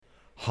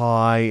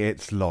Hi,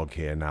 it's Log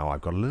here. Now,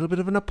 I've got a little bit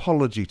of an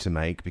apology to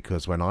make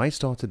because when I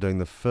started doing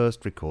the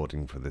first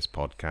recording for this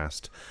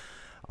podcast,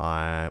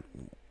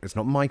 it's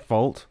not my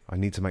fault. I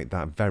need to make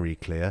that very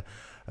clear.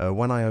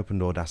 When I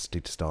opened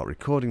Audacity to start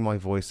recording my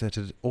voice, it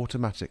had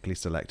automatically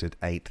selected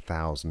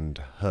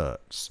 8,000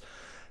 hertz.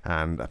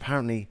 And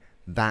apparently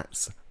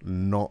that's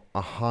not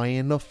a high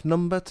enough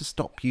number to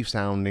stop you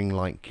sounding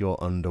like you're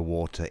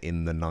underwater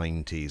in the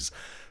 90s.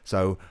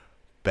 So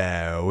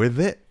bear with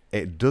it.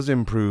 It does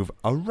improve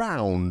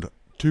around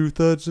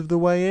 2/3 of the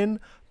way in,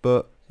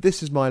 but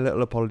this is my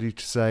little apology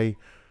to say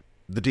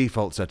the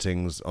default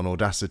settings on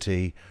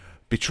Audacity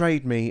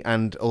betrayed me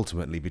and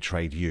ultimately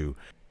betrayed you.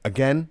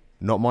 Again,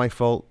 not my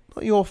fault,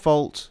 not your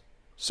fault,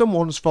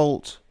 someone's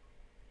fault,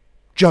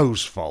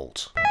 Joe's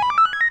fault.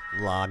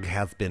 Log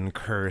has been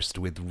cursed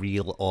with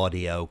real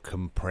audio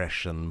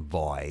compression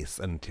voice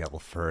until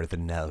further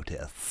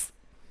notice.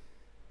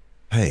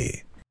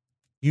 Hey,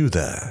 you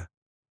there.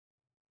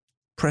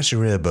 Press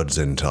your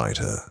earbuds in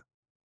tighter.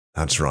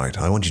 That's right,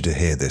 I want you to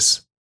hear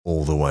this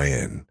all the way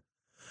in.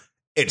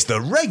 It's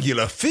the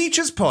Regular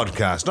Features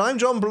Podcast. I'm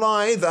John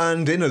Blythe,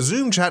 and in a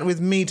Zoom chat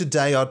with me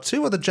today are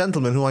two other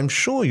gentlemen who I'm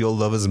sure you'll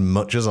love as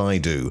much as I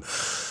do.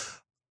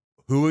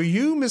 Who are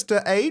you,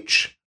 Mr.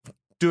 H?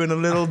 Doing a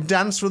little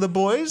dance for the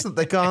boys that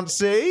they can't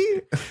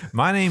see?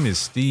 My name is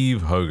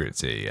Steve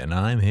Hogarty, and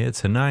I'm here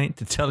tonight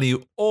to tell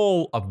you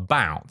all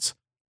about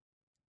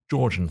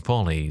Georgian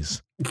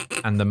Follies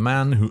and the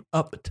man who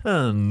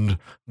upturned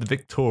the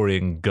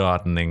Victorian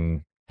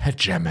gardening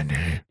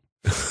hegemony.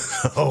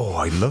 Oh,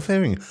 I love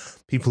hearing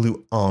people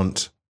who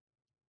aren't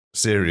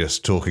serious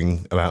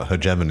talking about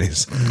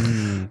hegemonies.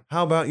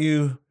 How about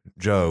you,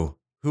 Joe?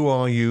 Who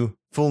are you?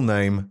 Full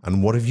name,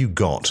 and what have you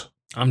got?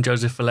 I'm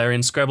Joseph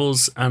Valerian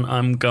Screbbles, and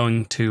I'm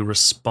going to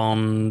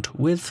respond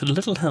with a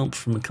little help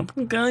from a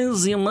couple of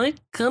guys you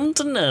might come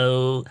to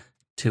know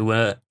to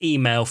an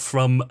email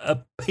from a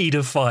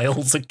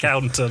paedophile's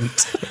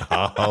accountant.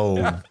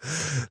 Oh,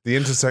 the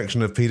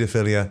intersection of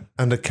paedophilia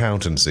and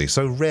accountancy,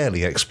 so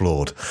rarely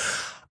explored.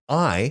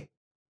 I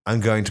am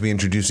going to be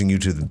introducing you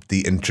to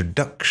the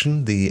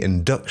introduction, the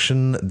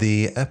induction,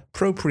 the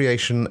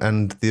appropriation,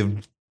 and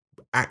the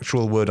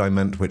actual word I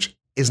meant, which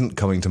isn't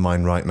coming to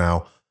mind right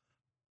now,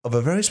 of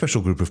a very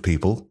special group of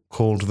people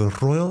called the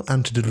Royal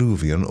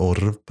Antediluvian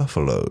Order of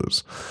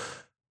Buffaloes.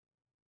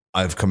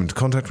 I've come into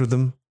contact with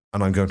them,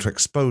 and I'm going to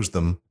expose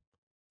them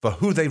for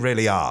who they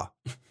really are.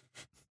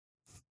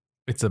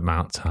 It's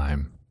about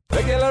time.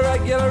 Regular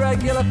features,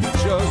 regular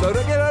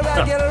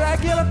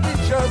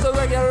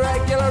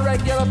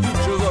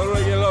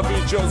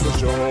features, the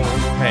show.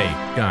 Hey,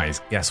 guys,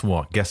 guess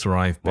what? Guess where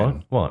I've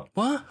been? What?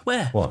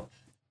 Where? What?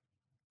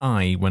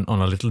 I went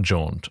on a little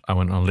jaunt. I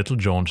went on a little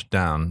jaunt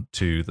down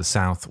to the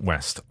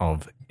southwest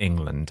of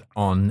England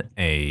on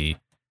a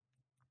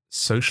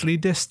socially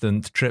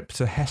distant trip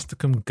to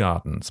Hesticombe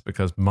Gardens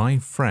because my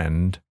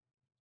friend...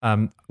 What I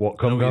know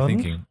what you're garden?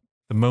 thinking.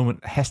 The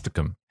moment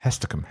Hesticombe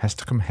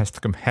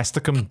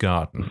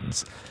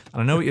Gardens.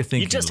 And I know what you're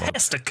thinking. You just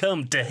has to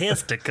come to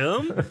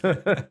Hesticombe.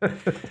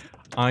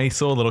 I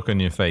saw the look on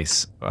your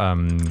face.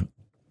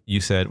 You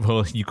said,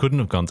 well, you couldn't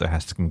have gone to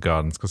Hesticombe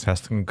Gardens because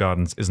Hesticombe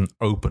Gardens isn't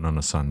open on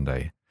a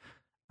Sunday.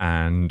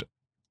 And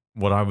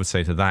what I would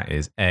say to that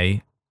is,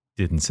 A,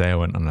 didn't say I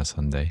went on a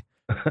Sunday.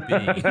 B,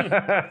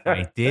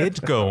 I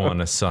did go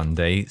on a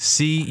Sunday.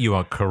 C, you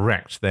are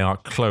correct. They are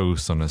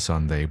closed on a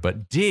Sunday.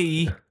 But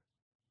D,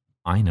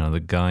 I know the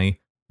guy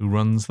who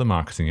runs the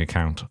marketing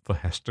account for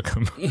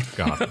Hesticombe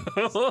Gardens.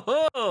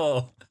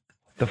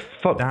 The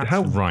fuck? That's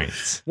How?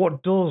 right.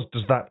 What doors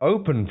does that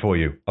open for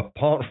you,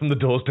 apart from the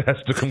doors to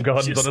Hesticombe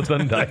Gardens on a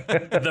Sunday?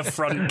 The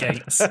front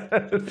gates.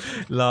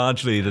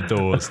 Largely the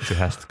doors to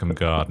Hesticombe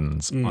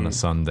Gardens on a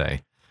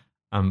Sunday.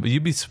 But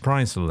you'd be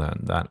surprised to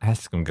learn that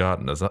Hesticombe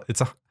Gardens,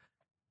 it's a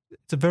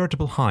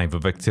veritable hive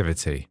of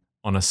activity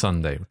on a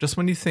Sunday. Just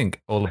when you think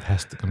all of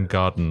Hesticombe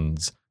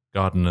Gardens,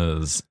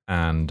 gardeners,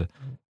 and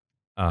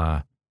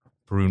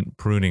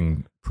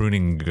pruning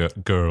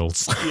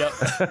girls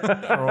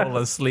are all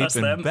asleep That's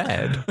in them.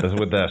 bed.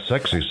 With their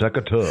sexy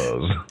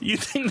secateurs. You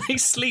think they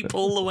sleep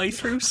all the way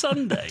through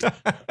Sunday?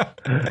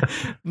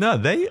 No,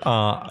 they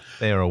are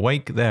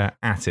awake. They're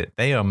at it.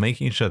 They are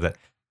making sure that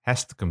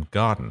Hesticombe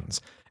Gardens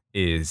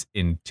is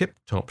in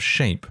tip-top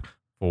shape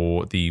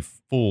for the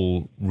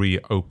full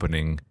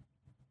reopening,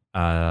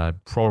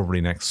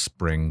 probably next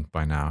spring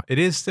by now. It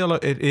is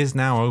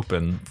now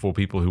open for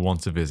people who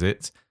want to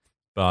visit,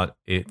 but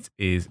it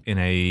is in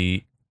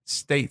a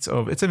state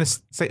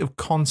of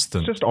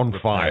constant. Just on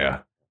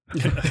fire.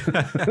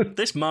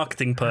 This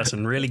marketing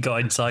person really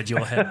got inside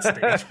your head,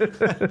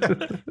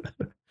 Steve.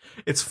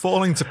 It's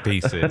falling to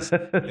pieces.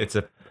 It's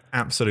a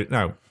absolute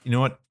no. You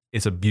know what?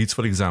 It's a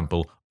beautiful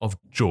example of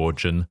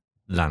Georgian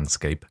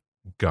landscape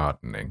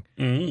gardening.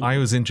 I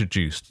was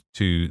introduced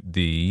to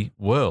the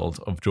world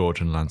of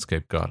Georgian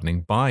landscape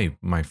gardening by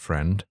my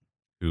friend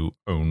who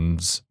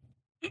owns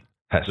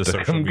the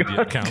social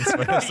media accounts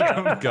for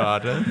Hesticombe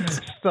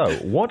Gardens. So,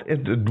 what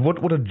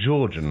would a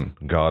Georgian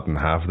garden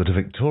have that a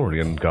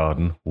Victorian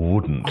garden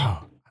wouldn't?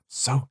 Oh,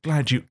 So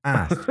glad you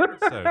asked. So,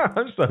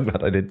 I'm so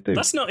glad I did too.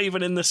 That's not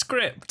even in the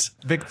script.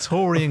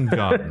 Victorian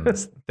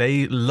gardens,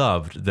 they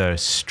loved their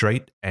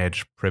straight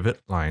edge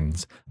privet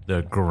lines,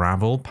 their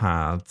gravel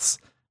paths,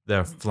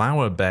 their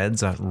flower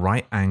beds at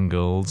right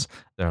angles,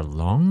 their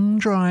long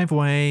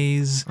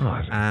driveways,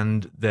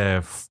 and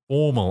their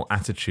formal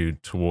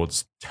attitude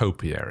towards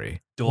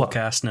topiary.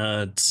 Dorcas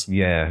nerds.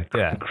 Yeah,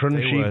 Yeah,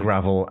 crunchy they were-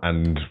 gravel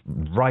and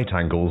right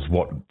angles,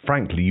 what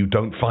frankly you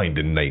don't find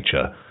in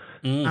nature.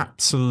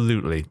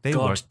 Absolutely. They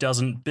were, God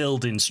doesn't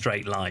build in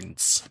straight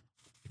lines.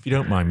 if you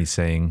don't mind me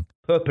saying,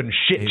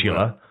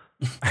 Perpendicular.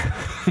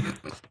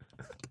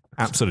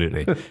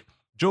 absolutely.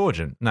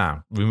 Georgian.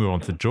 Now, we move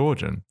on to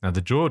Georgian. Now, the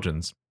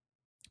Georgians,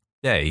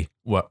 they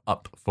were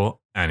up for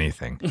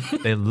anything.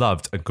 They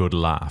loved a good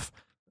laugh.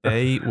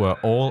 They were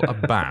all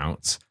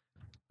about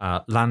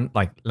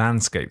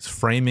landscapes,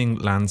 framing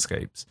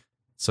landscapes.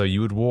 So you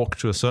would walk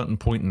to a certain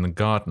point in the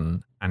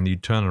garden and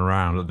you'd turn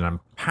around and then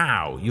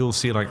pow, you'll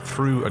see like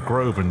through a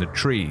grove in the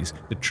trees.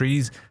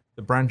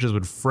 The branches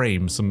would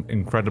frame some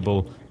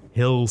incredible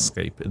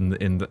hillscape in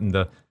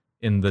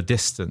the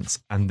distance,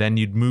 and then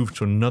you'd move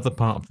to another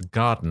part of the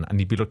garden and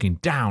you'd be looking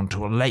down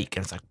to a lake,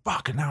 and it's like,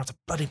 fucking now it's a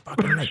bloody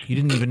fucking lake. You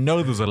didn't even know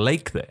there was a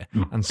lake there,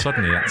 and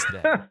suddenly that's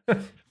there.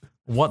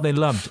 What they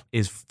loved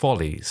is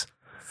follies,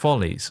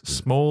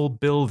 small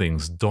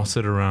buildings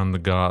dotted around the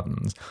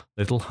gardens,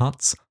 little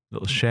huts,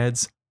 little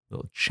sheds,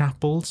 little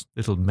chapels,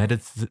 little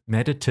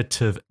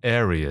meditative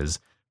areas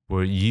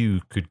where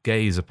you could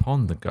gaze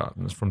upon the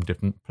gardens from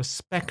different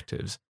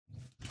perspectives.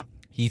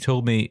 He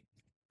told me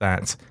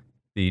that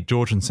the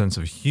Georgian sense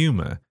of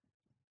humor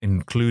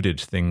included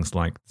things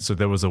like, so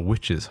there was a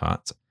witch's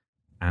hut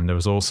and there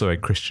was also a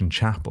Christian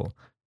chapel.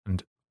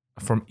 And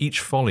from each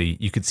folly,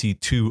 you could see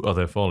two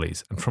other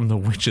follies. And from the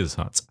witch's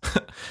hut,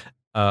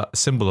 a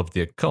symbol of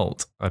the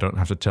occult, I don't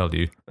have to tell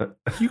you,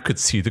 you could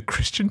see the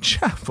Christian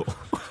chapel.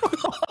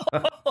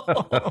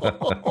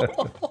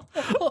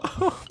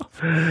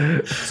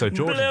 So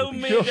Georgians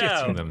would be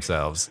shitting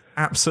themselves,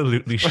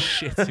 absolutely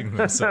shitting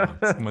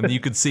themselves, when you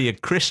could see a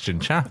Christian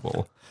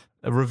chapel,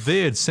 a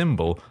revered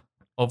symbol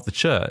of the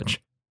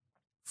church,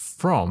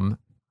 from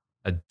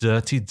a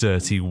dirty,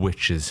 dirty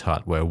witch's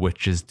hut where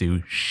witches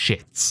do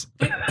shits.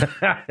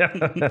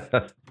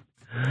 At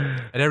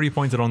every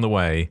point along the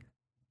way,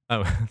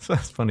 oh,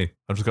 that's funny.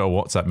 I just got a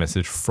WhatsApp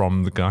message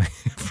from the guy,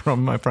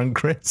 from my friend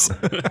Chris.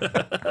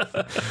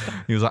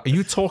 He was like, "Are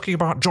you talking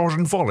about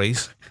Georgian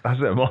follies?" That's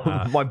it.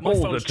 My My balls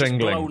are phone's just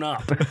tingling. blown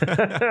up.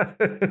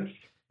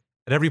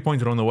 At every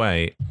point along the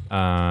way,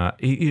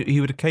 he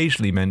would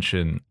occasionally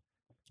mention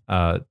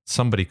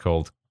somebody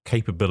called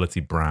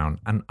Capability Brown,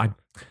 and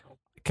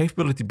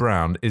Capability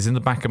Brown is in the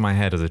back of my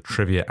head as a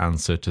trivia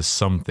answer to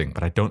something,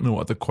 but I don't know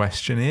what the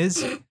question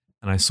is,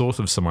 and I sort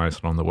of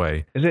surmised along the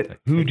way. Is it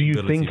who do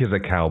you think is a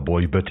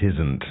cowboy but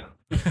isn't?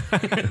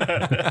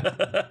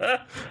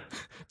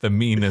 The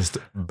meanest,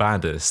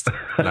 baddest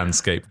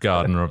landscape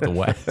gardener of the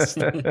West.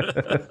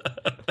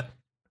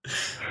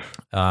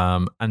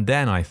 And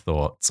then I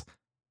thought,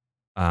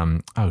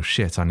 oh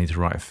shit, I need to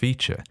write a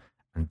feature.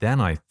 And then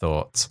I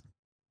thought,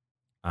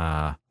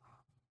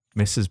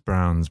 Mrs.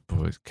 Brown's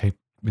boys,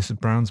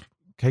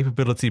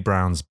 Capability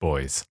Brown's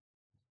boys.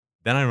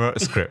 Then I wrote a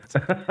script.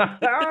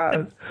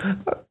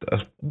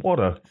 What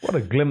a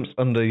glimpse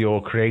under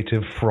your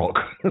creative frock.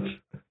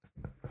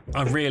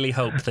 I really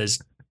hope there's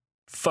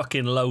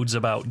fucking loads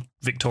about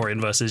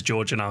Victorian versus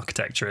Georgian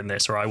architecture in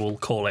this, or I will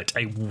call it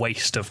a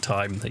waste of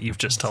time that you've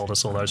just told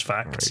us all those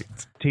facts.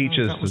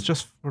 Teachers. That was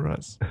just for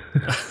us.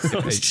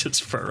 It's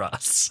just for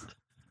us.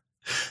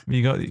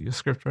 You got your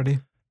script ready?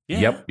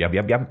 Yeah.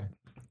 Yep.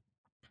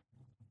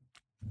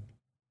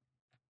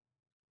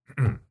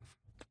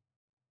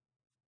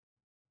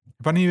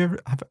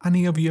 Have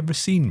any of you ever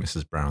seen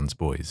Mrs. Brown's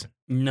boys?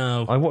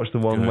 No. I watched the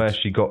one Good. where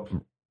she got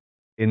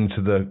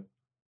into the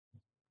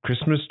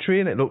Christmas tree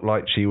and it looked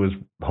like she was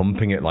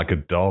humping it like a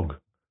dog.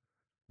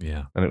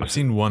 Yeah. And it I've was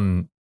seen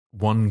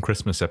one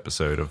Christmas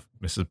episode of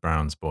Mrs.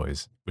 Brown's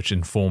Boys, which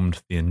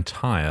informed the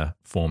entire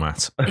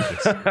format of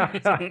this.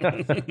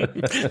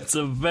 It's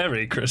a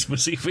very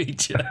Christmassy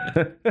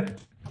feature.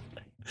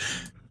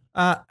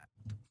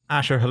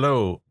 Asher,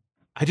 hello.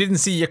 I didn't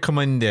see you come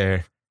in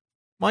there.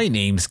 My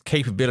name's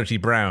Capability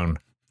Brown,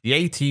 the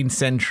 18th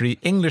century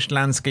English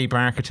landscape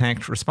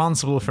architect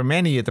responsible for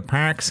many of the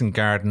parks and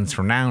gardens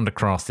renowned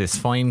across this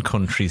fine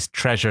country's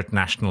treasured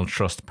National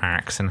Trust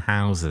parks and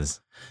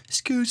houses.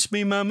 Excuse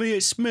me, Mummy,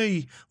 it's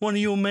me, one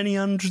of your many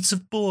hundreds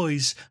of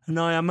boys, and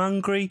I am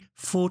hungry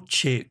for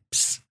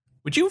chips.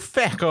 Would you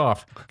feck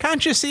off?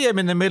 Can't you see him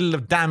in the middle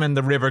of damming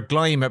the River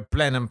Glyme at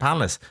Blenheim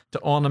Palace to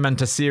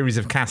ornament a series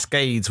of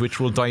cascades which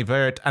will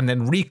divert and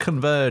then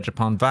reconverge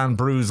upon Van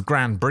Brug's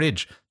Grand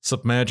Bridge,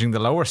 submerging the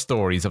lower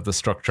stories of the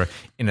structure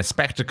in a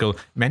spectacle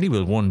many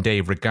will one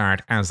day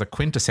regard as a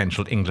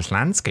quintessential English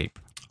landscape?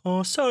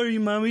 Oh, sorry,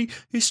 Mummy,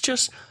 it's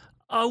just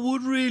I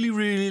would really,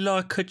 really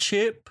like a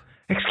chip.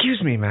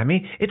 Excuse me,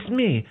 Mammy, it's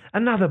me,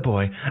 another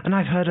boy, and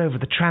I've heard over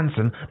the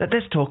transom that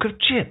there's talk of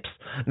chips.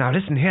 Now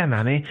listen here,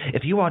 Mammy,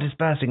 if you are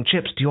dispersing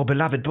chips to your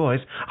beloved boys,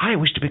 I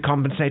wish to be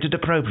compensated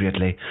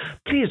appropriately.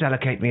 Please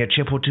allocate me a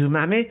chip or two,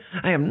 Mammy.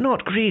 I am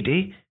not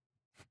greedy.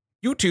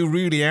 You two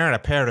really are a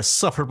pair of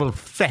sufferable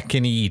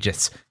feckin'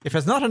 Egypts. If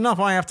it's not enough,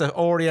 I have to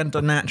orient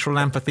the natural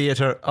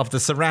amphitheatre of the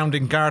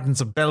surrounding gardens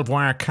of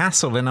Belvoir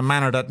Castle in a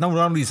manner that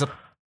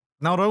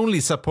not only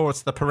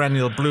supports the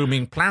perennial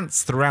blooming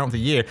plants throughout the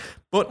year,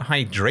 but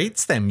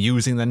hydrates them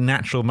using the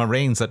natural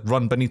moraines that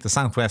run beneath the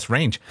Southwest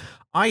Range.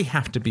 I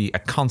have to be a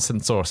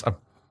constant source of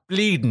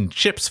bleeding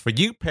chips for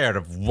you pair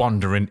of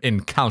wandering,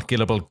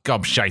 incalculable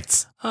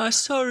gobshites.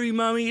 Sorry,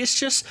 Mummy. It's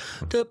just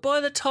that by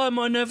the time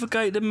I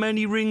navigate the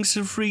many rings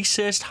of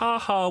recessed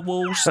ha-ha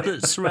walls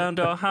that surround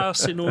our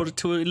house in order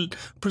to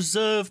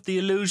preserve the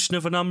illusion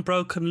of an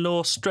unbroken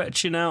law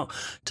stretching out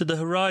to the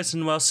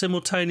horizon while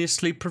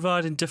simultaneously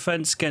providing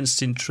defence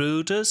against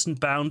intruders and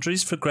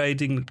boundaries for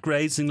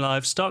grazing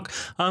livestock,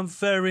 I'm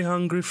very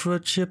hungry for a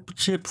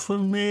chip for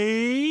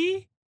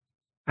me.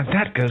 And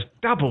that goes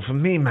double for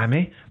me,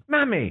 Mammy.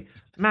 Mammy,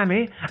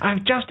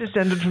 I've just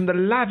descended from the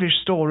lavish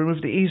storeroom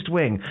of the East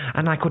Wing,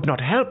 and I could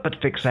not help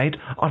but fixate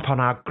upon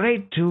our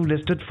Grade 2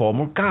 listed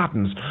formal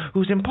gardens,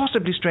 whose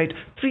impossibly straight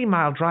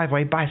 3-mile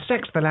driveway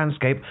bisects the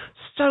landscape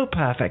so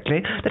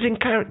perfectly that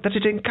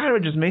it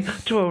encourages me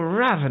to a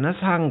ravenous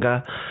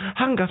hunger.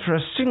 Hunger for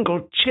a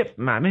single chip,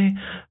 Mammy.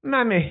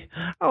 Mammy,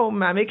 oh,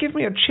 Mammy, give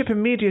me a chip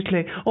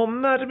immediately, or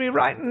murder me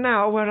right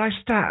now where I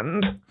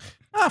stand.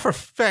 For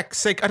feck's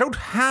sake, I don't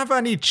have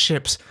any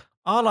chips.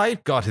 All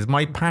I've got is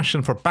my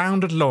passion for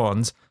bounded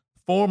lawns,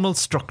 formal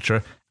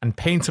structure, and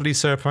painterly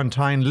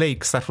serpentine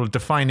lakes that will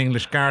define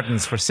English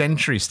gardens for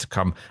centuries to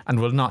come and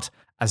will not,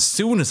 as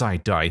soon as I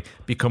die,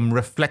 become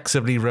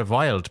reflexively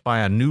reviled by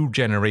a new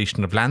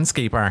generation of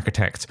landscape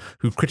architects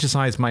who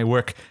criticise my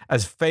work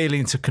as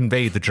failing to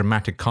convey the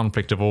dramatic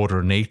conflict of order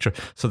and nature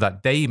so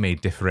that they may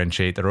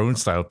differentiate their own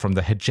style from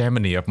the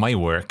hegemony of my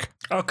work.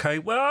 Okay,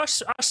 well, I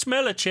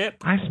smell a chip.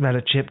 I smell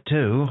a chip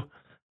too.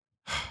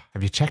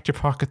 Have you checked your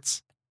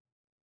pockets?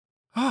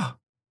 Oh,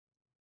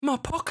 my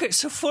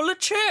pockets are full of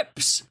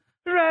chips.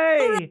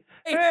 Hooray!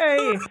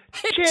 Hooray!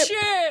 Chips!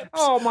 Chips!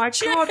 Oh my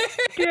God!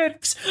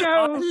 Chips! Joe,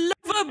 I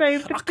love them.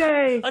 save the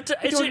day.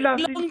 Is Your it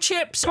lovely long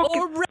chips pocket-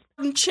 or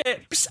round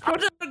chips? I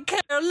don't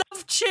care. I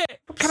love chips.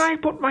 Can I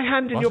put my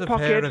hand in What your a pair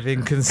pocket? of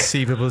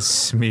inconceivable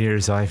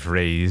smears I've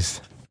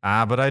raised.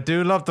 But I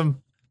do love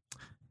them.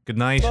 Good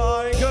night.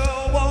 My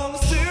girl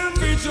wants to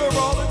feature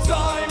all the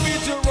time,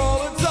 feature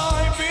all the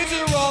time,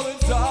 feature all the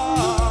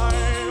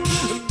time.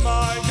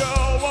 My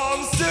girl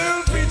wants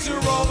to feature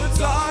all the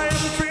time,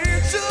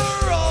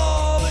 feature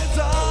all the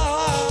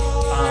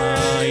time.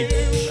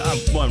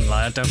 I won't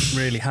lie, I don't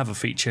really have a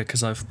feature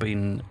because I've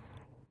been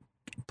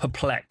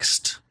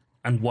perplexed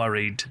and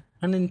worried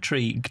and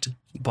intrigued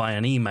by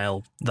an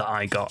email that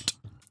I got.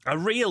 A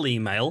real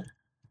email.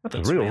 That's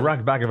a real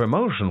rag bag of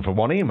emotion for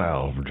one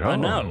email, Joe. I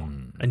know,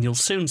 and you'll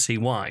soon see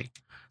why.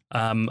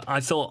 I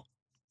thought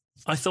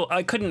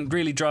I couldn't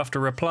really draft a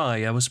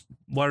reply. I was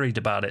worried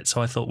about it,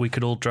 so I thought we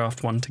could all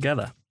draft one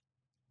together.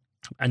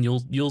 And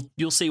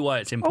you'll see why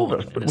it's Oh,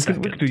 important. in a we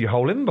second. could do your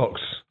whole inbox.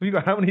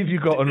 How many have you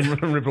got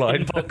and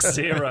replied? Inbox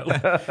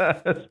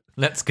 0.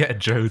 Let's get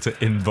Joe to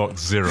inbox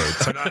 0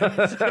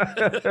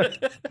 tonight.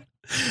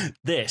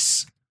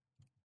 This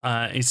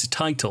is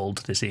titled,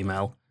 this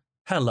email,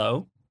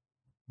 hello, ...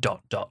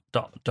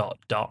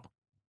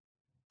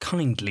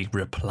 kindly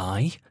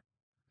reply.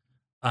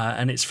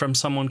 And it's from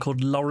someone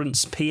called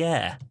Lawrence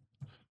Pierre.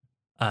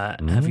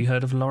 Have you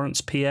heard of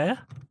Lawrence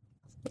Pierre?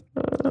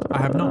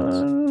 I have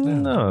not.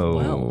 No.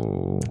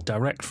 Well,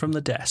 direct from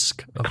the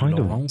desk of Kind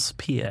of. Lawrence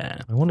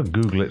Pierre. I want to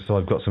Google it so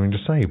I've got something to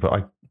say,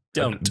 but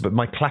Don't. But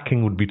my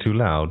clacking would be too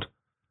loud.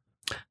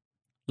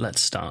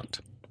 Let's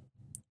start.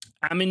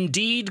 I'm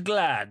indeed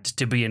glad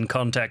to be in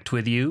contact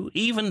with you,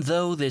 even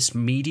though this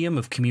medium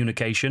of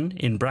communication,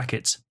 in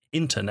brackets,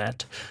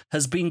 internet,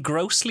 has been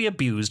grossly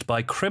abused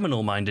by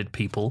criminal-minded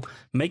people,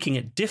 making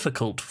it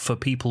difficult for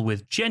people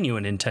with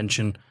genuine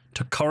intention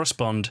to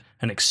correspond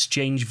and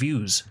exchange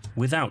views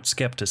without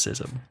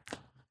skepticism.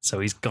 So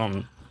he's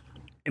gone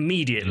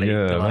immediately,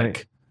 Yeah, like,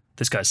 mate.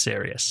 this guy's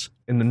serious.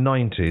 In the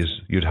 90s,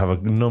 you'd have a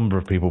number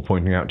of people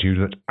pointing out to you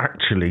that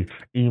actually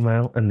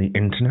email and the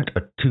internet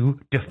are two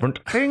different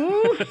things.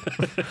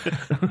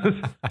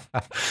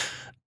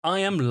 I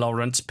am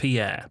Lawrence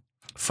Pierre,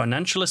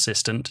 financial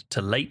assistant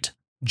to late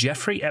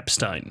Jeffrey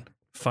Epstein,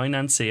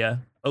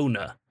 financier,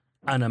 owner,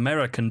 an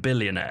American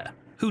billionaire,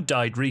 who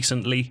died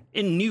recently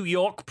in New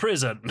York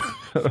prison.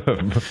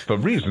 For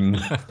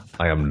reasons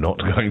I am not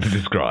going to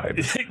describe.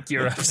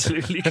 You're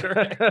absolutely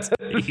correct.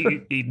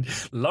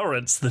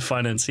 Lawrence, the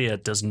financier,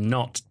 does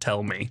not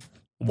tell me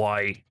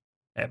why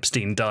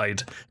Epstein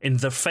died in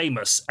the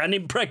famous and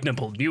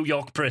impregnable New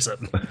York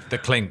prison. The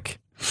clink,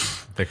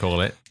 they call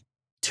it.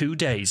 2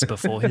 days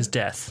before his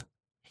death,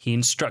 he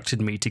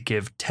instructed me to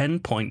give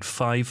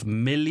 $10.5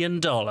 million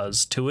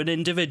to an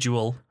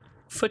individual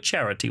for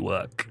charity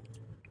work.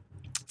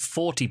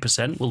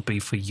 40% will be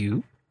for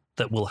you,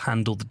 that will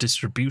handle the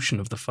distribution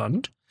of the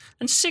fund,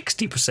 and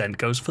 60%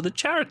 goes for the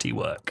charity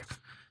work.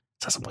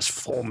 That's almost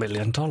 $4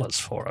 million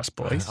for us,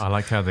 boys. I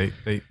like how they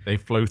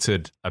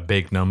floated a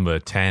big number,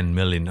 10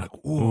 million. Like,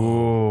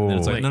 ooh. And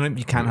it's like, no,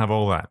 you can't have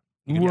all that.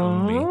 You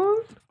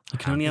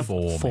can only have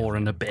four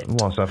and a bit.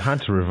 Whilst I've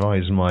had to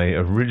revise my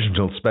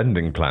original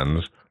spending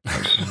plans,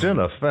 that's still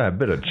a fair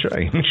bit of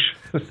change.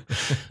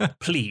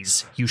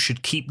 Please, you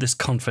should keep this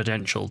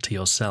confidential to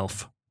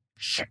yourself.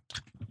 Shit.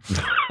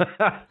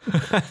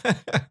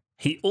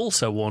 He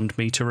also warned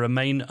me to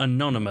remain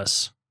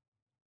anonymous.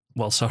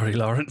 Well, sorry,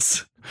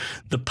 Lawrence.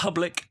 The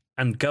public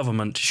and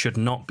government should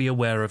not be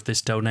aware of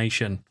this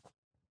donation.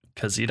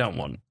 Because you don't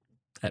want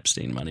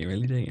Epstein money,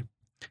 really, do you?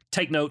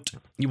 Take note,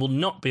 you will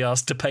not be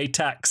asked to pay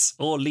tax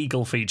or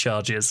legal fee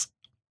charges.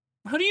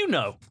 How do you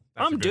know?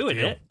 I'm doing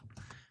it.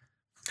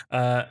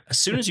 As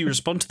soon as you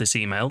respond to this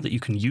email that you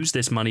can use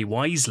this money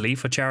wisely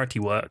for charity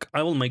work,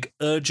 I will make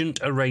urgent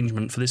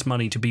arrangement for this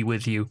money to be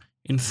with you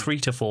in 3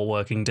 to 4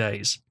 working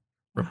days.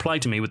 Reply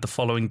to me with the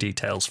following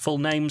details: full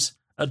names,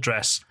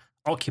 address,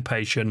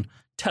 occupation,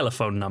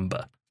 telephone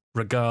number.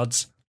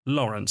 Regards,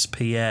 Lawrence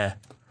Pierre.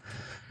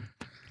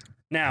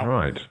 Now,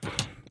 Right.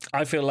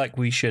 I feel like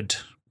we should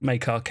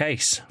make our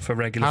case for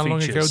regular How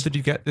features. long ago did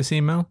you get this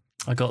email?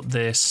 I got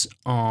this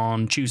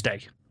on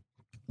Tuesday.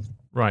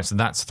 Right, so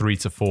that's 3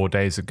 to 4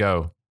 days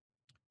ago.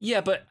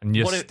 Yeah, but And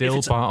you're what if still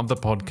it's, part of the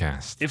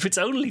podcast. if it's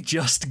only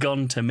just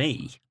gone to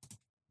me,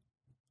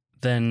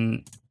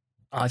 then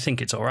I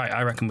think it's all right.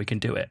 I reckon we can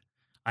do it.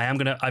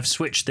 I've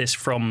switched this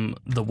from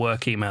the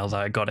work email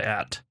that I got it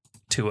at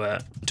to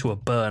a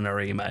burner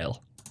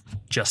email,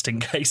 just in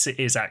case it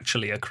is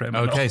actually a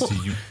criminal. Okay, so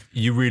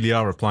you really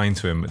are replying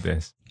to him with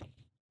this.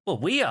 Well,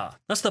 we are.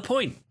 That's the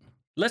point.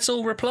 Let's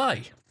all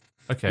reply.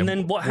 Okay. And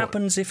then what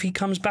happens if he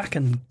comes back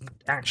and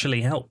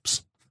actually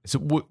helps? So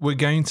we're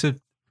going to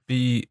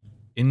be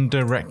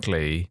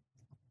indirectly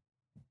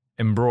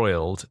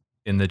embroiled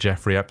in the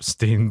Jeffrey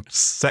Epstein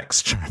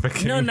sex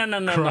trafficking.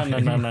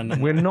 No.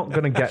 We're not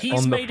going to get He's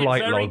on the made it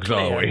flight very logs, clear.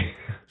 are we?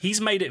 He's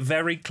made it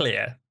very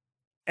clear,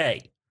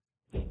 A,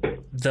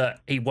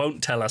 that he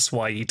won't tell us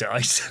why he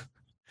died.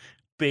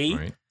 B,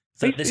 Right.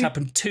 that this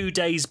happened 2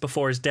 days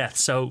before his death,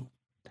 so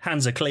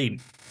hands are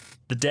clean.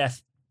 The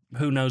death,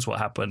 who knows what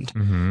happened.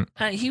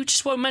 Mm-hmm. He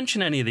just won't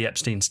mention any of the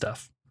Epstein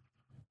stuff.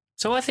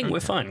 So I think we're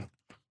fine.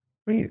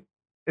 I mean,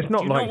 it's Do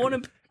not you like not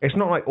want to... it's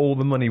not like all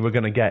the money we're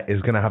going to get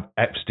is going to have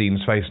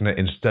Epstein's face in it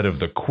instead of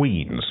the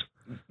Queen's.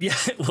 Yeah,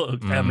 well,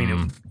 I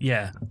mean,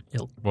 yeah.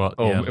 He'll, Well,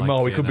 Oh, yeah,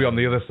 well, he could be on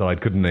the other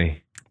side, couldn't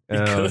he?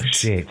 Oh, could.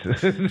 shit.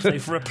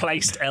 they've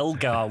replaced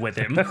Elgar with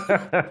him.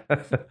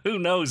 Who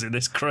knows in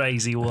this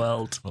crazy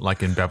world?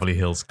 like in Beverly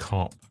Hills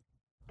Cop.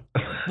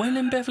 When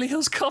in Beverly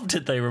Hills Cop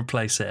did they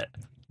replace it?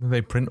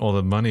 They print all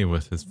the money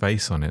with his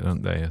face on it,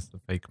 don't they? As the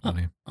fake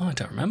money. Oh, I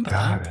don't remember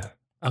that.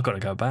 I've got to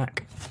go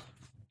back.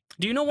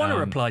 Do you not want to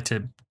reply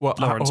to Well,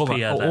 Lawrence hold on.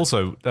 Pierre then?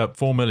 Also,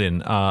 4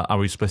 million. Are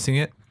we splitting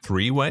it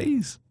 3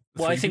 ways?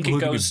 Well, Three I think people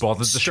it who could be goes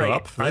bothered to show straight.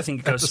 up for I this think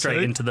it goes straight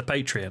episode? into the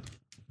Patreon.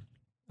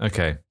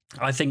 Okay.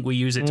 I think we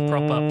use it to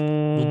prop up.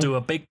 We'll do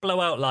a big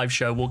blowout live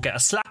show. We'll get a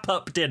slap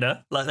up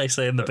dinner, like they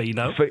say in the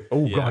Beano.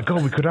 Oh,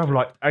 God, we could have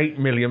like £8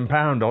 million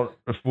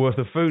worth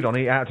of food on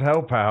Eat Out to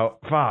help out.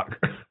 Fuck.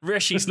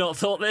 Rishi's not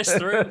thought this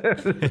through.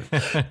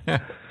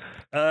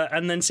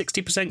 And then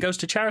 60% goes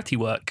to charity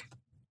work.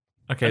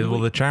 Okay, well,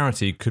 the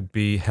charity could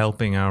be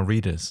helping our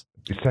readers.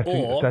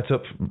 Set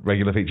up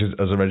regular features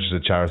as a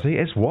registered charity.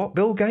 It's what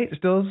Bill Gates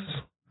does.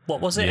 What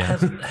was it?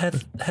 Yeah.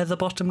 Heather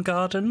Bottom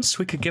Gardens?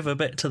 We could give a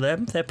bit to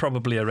them. They're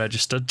probably a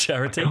registered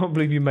charity. I can't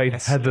believe you made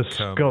Heather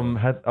Scum.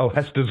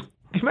 Hester's.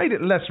 You made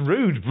it less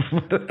rude.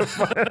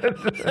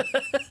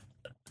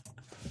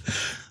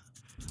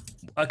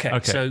 Okay,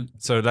 Okay,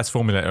 so let's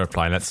formulate a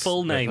reply. Let's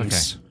full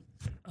names.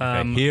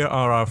 Okay, here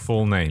are our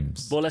full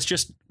names. Well, let's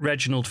just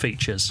Reginald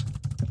Features.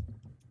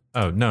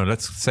 Oh no,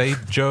 let's say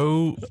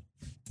Joe,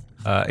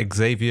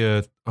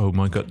 Xavier. Oh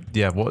my God,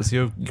 yeah. What was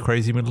your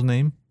crazy middle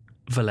name?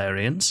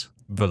 Valerians.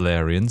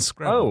 Valerian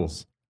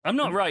Scrabbles. I'm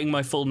not writing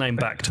my full name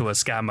back to a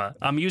scammer.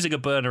 I'm using a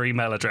burner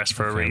email address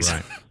for a reason.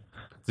 Right.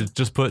 So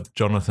just put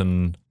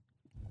Jonathan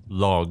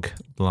Log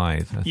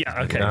Blythe.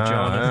 Yeah, okay,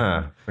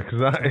 Jonathan. Because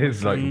that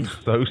is like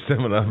so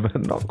similar, but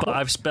not But quite.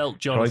 I've spelt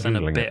Jonathan a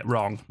Googling bit it.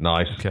 wrong.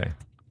 Nice. Okay.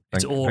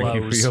 It's all Thank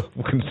you for O's. your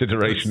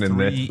consideration in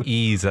this. 3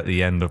 E's at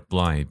the end of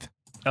Blythe,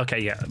 Okay,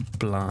 yeah,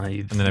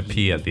 Blythe. and then a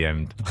P at the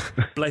end.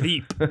 Blythe.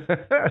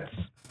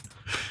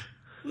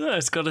 Yeah,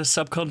 it's got a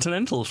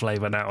subcontinental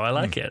flavour now. I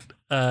like it.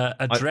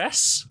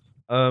 Address?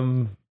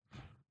 I've-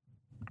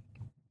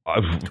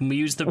 Can we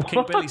use the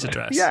King Billy's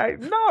address? Yeah,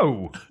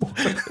 no.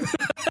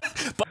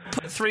 But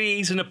put 3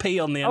 E's and a P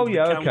on the end Oh of the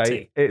yeah, county.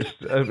 okay.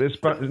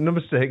 It's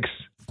number 6.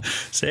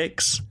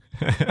 6.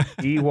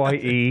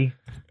 EYE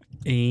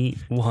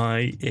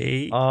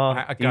E-Y-E.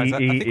 Guys, I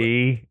think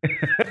REEE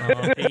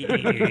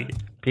R-E-E-E.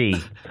 P.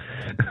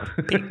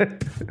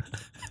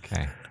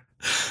 Okay.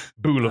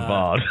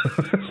 Boulevard.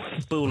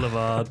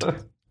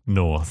 Boulevard.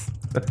 North.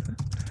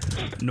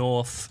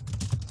 North.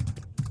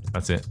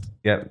 That's it.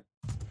 Yep.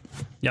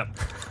 Yep.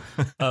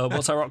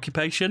 What's our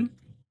occupation?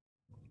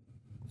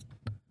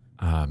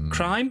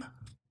 Crime?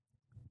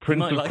 Prince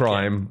might of like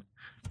Crime,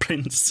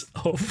 Prince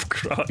of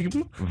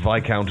Crime.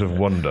 Viscount of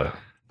Wonder.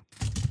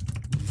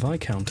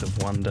 Viscount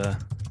of Wonder.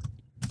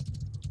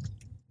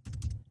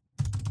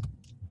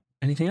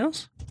 Anything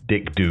else?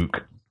 Dick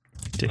Duke.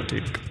 Dick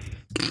Duke.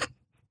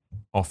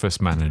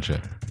 Office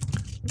manager.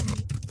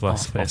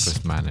 Plus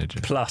office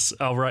manager. Plus,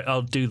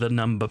 I'll do the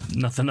number,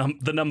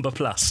 the number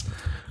plus.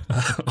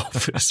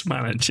 Office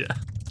manager.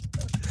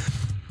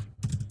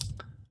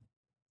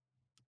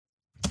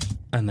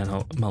 And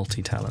then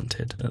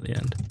multi-talented at the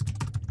end.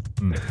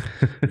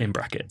 In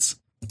brackets.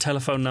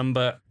 Telephone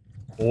number.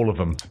 All of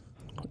them.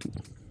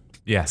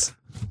 Yes.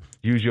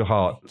 Use your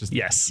heart.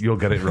 Yes. You'll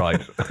get it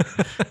right.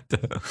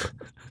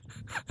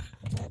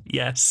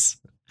 Yes.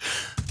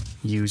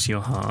 Use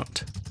your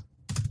heart.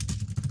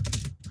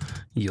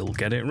 You'll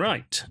get it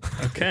right.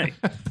 Okay.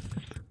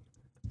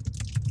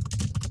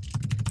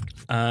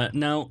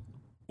 Now,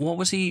 what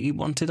was he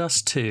wanted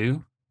us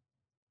to?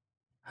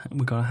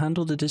 We've got to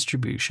handle the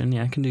distribution.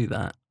 Yeah, I can do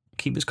that.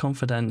 Keep this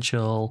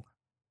confidential.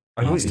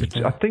 I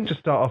think to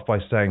start off by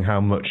saying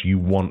how much you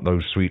want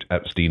those sweet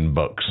Epstein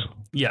bucks.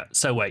 Yeah,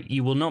 so wait,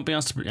 you will not be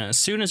asked to... As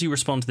soon as you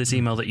respond to this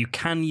email that you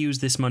can use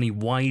this money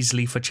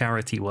wisely for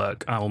charity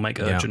work, I will make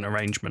urgent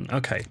arrangement.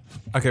 Okay.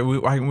 Okay,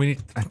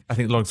 I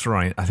think Log's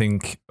right. I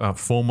think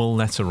formal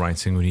letter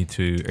writing, we need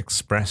to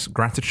express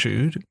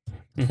gratitude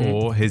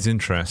for his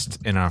interest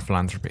in our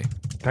philanthropy.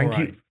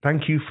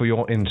 Thank you for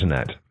your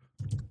internet.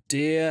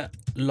 Dear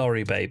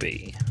Lorry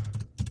Baby,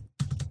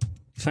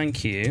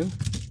 thank you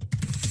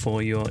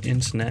for your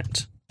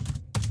internet.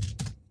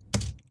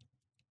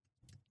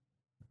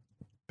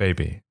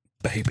 Baby.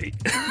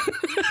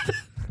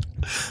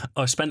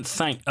 I've spelled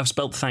thank, but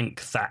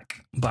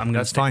I'm going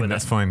to stick with it.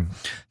 That's fine.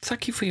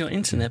 Thank you for your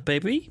internet,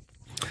 baby.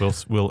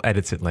 We'll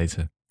edit it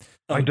later.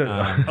 I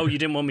don't. Oh, you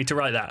didn't want me to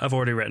write that? I've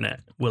already written it.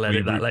 We'll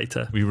edit that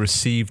later. We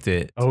received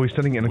it. Oh, he's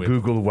sending it in a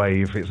Google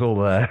Wave. It's all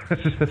there.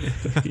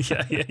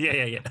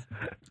 Yeah.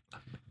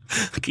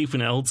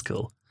 Keeping it old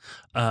school.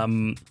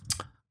 I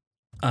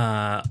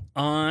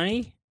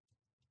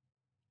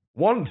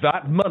want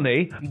that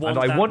money, and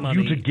I want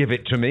you to give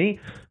it to me.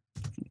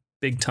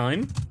 Big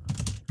time.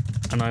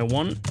 And I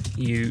want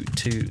you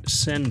to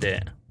send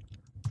it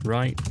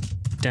right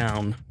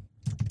down.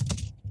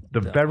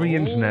 The very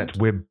internet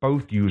we're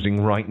both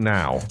using right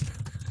now.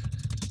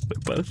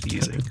 We're both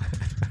using.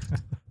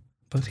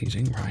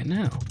 Right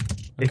now. Okay.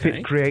 If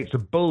it creates a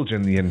bulge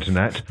in the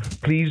internet,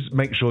 please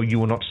make sure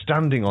you are not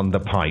standing on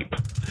the pipe.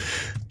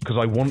 Because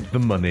I want the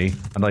money,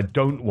 and I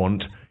don't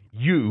want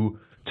you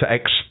to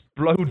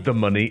explode the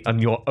money on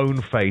your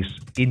own face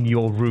in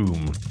your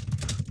room.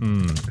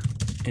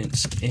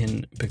 It's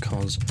in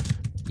because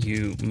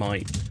you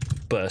might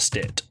burst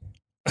it.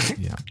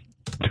 Yeah.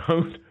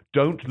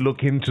 Don't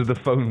look into the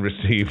phone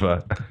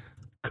receiver,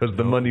 because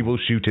the money will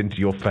shoot into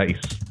your face.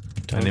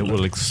 And it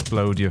will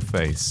explode your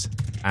face,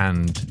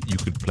 and you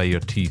could play your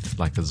teeth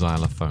like a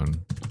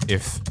xylophone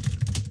if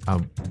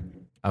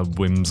a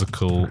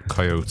whimsical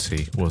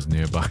coyote was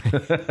nearby.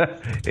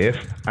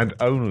 If and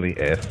only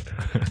if.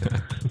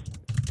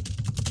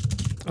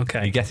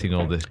 Okay. You're getting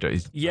all this, Joe.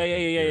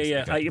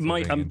 Yeah.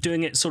 I'm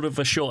doing it sort of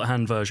a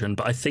shorthand version,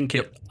 but I think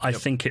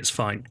it's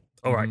fine.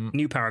 All right,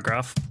 new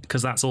paragraph,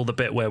 because that's all the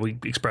bit where we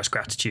express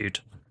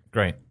gratitude.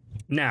 Great.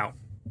 Now,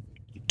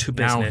 to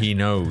business. Now he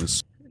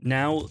knows.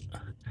 Now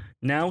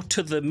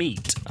to the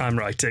meat I'm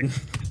writing.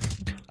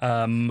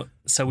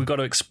 So we've got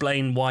to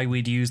explain why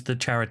we'd use the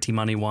charity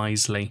money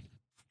wisely.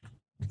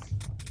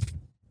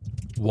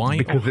 Why?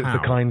 Because it's the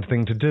kind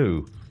thing to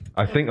do.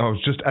 I think I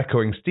was just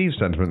echoing Steve's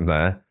sentiment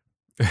there.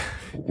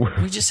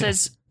 He just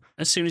says,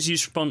 as soon as you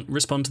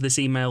respond to this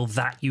email,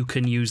 that you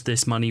can use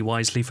this money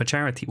wisely for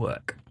charity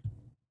work.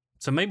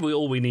 So maybe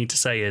all we need to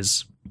say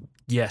is,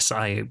 yes,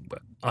 I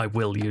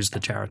will use the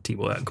charity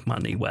work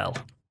money well.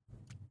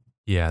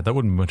 Yeah, that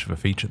wouldn't be much of a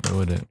feature, though,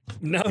 would it?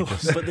 No,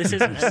 but this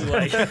isn't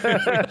anyway. We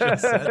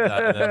just said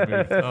that, then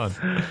moved on.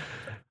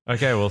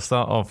 Okay, we'll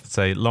start off.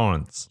 Say,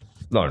 Lawrence,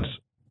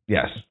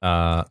 yes.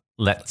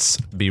 Let's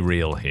be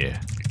real here.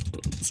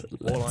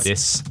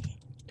 This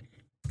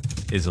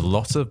is a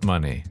lot of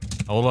money.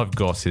 All I've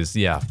got is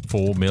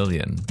 $4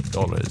 million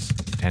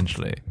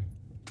potentially,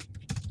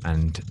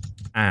 and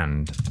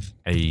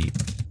a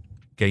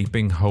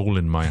gaping hole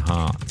in my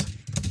heart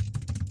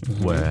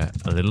where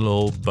a little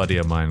old buddy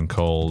of mine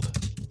called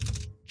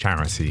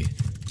Charity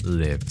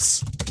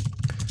lives.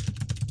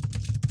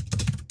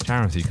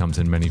 Charity comes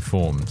in many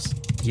forms.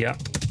 Yeah.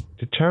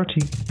 Did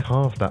Charity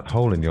carve that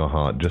hole in your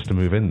heart just to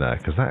move in there?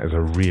 Because that is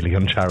a really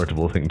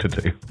uncharitable thing to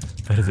do.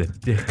 That is a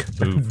dick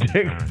move.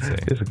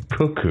 It's a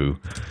cuckoo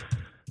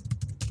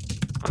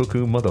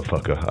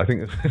motherfucker. I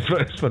think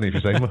it's funny if you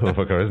say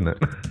motherfucker, isn't it?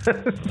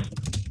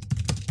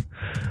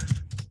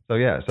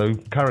 So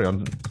carry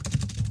on.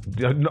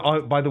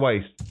 By the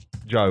way,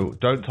 Joe,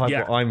 don't type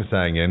what I'm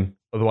saying in,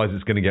 otherwise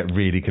it's going to get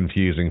really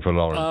confusing for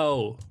Lauren.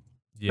 Oh.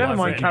 Never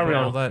mind, carry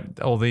on.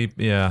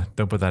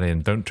 Don't put that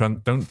in.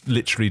 Don't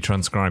literally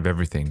transcribe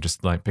everything.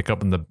 Just like pick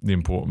up on the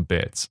important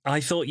bits. I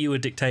thought you were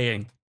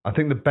dictating. I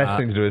think the best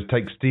thing to do is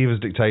take Steve as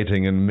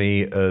dictating and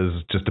me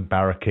as just a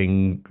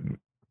barracking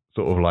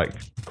sort of like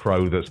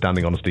crow that's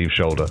standing on Steve's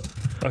shoulder.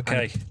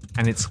 Okay.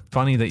 And it's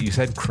funny that you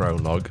said crow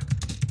log,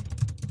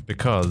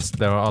 because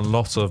there are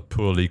lots of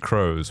poorly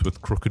crows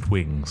with crooked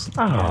wings.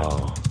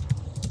 Oh.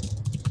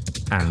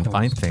 And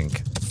I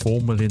think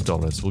 $4 million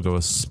will go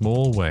a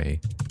small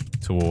way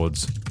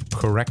towards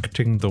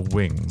correcting the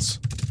wings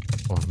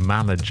of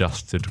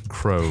maladjusted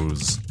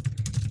crows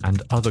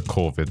and other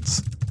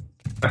corvids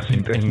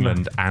in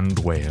England and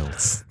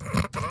Wales.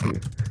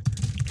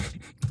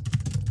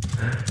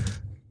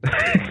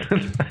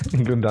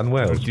 England and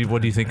Wales.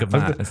 What do you think of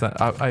that? Is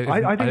that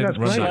I think that's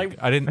great.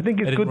 I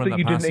think it's good that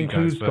you didn't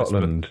include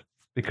Scotland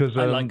because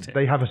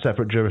they have a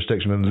separate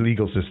jurisdiction and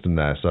legal system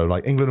there. So,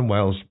 like England and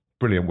Wales,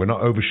 brilliant. We're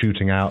not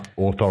overshooting out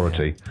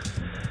authority.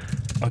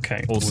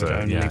 Okay. Also, would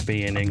only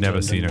be in I've England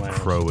never seen and a Wales.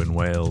 crow in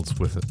Wales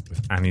with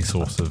any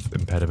sort of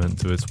impediment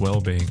to its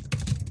well-being.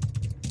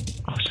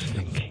 I was just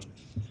thinking,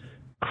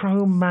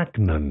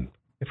 Cro-Magnon.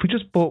 If we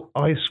just bought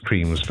ice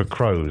creams for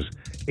crows,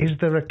 is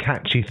there a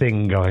catchy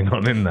thing going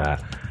on in there?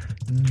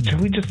 Shall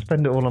we just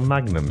spend it all on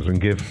magnums and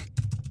give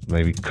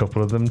maybe a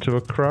couple of them to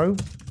a crow?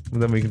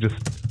 And then we can just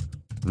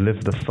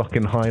live the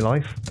fucking high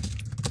life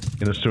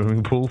in a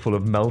swimming pool full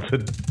of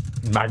melted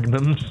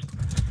magnums?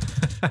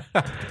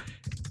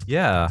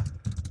 Yeah.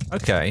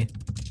 Okay.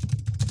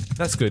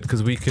 That's good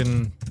because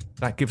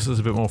that gives us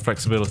a bit more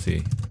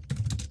flexibility.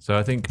 So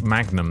I think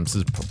magnums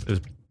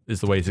is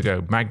the way to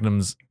go.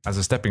 Magnums as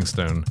a stepping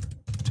stone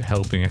to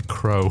helping a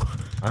crow.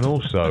 And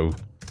also,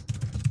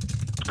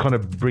 kind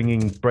of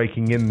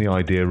breaking in the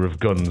idea of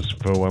guns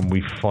for when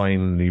we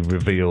finally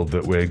reveal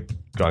that we're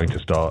going to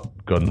start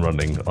gun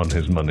running on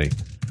his money.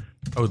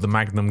 Oh, the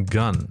Magnum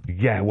gun.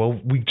 Yeah, well,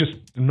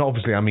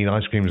 obviously, I mean,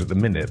 ice creams at the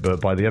minute,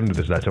 but by the end of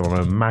this letter, I'm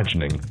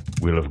imagining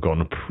we'll have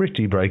gone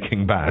pretty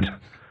Breaking Bad.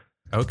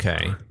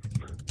 Okay.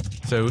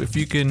 So if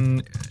you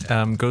can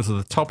go to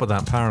the top of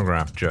that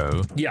paragraph,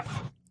 Joe. Yeah.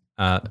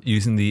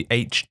 Using the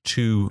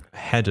H2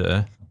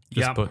 header,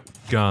 just put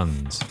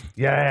guns.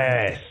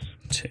 Yes!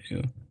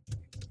 2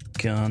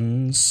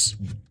 guns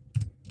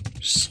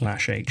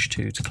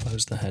 /H2 to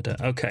close the header.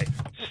 Okay.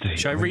 Steve,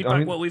 Shall I read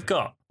back what we've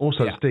got?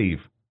 Also,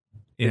 Steve,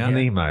 Yeah. it's an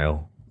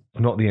email,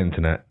 not the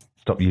internet.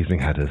 Stop using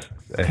headers.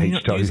 Can you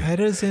not use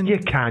headers in? You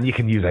can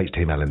use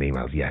HTML in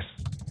emails, yes.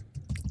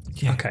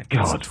 Yeah. Okay.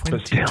 God,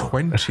 but still.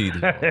 2020.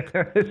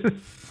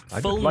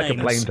 I Full just like a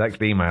names. plain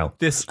text email.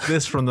 This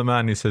from the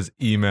man who says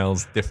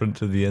emails different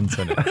to the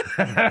internet.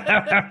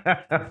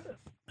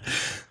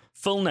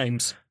 Full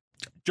names.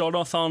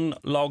 Jonathan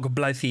Log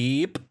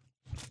Blythe.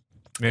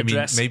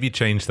 Address. Maybe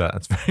change that.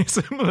 It's very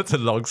similar to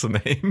Log's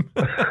name.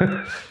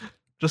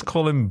 Just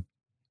call him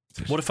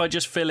What if I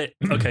just fill it?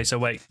 Okay, so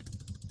wait.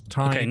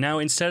 Ty. Okay, now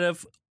instead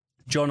of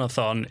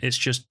Jonathan, it's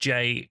just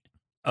JOOOOOOON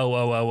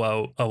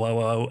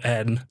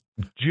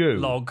Jew.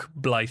 Log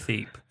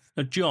Blythe.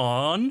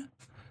 John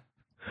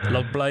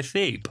Log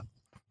Blythe.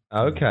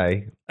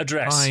 Okay.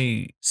 Address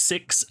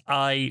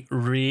 6I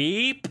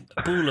Reap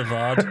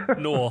Boulevard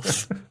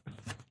North.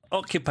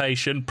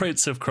 Occupation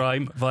Prince of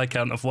Crime,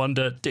 Viscount of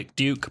Wonder, Dick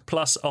Duke,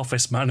 plus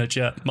office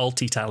manager,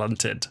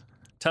 multi-talented.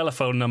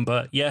 Telephone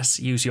number, yes,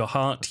 use your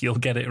heart, you'll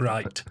get it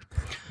right.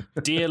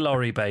 Dear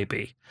Laurie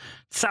baby,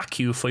 thank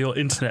you for your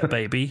internet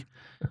baby.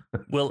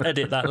 We'll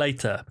edit that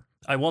later.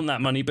 I want that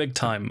money big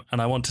time,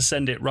 and I want to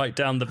send it right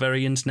down the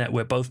very internet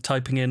we're both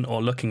typing in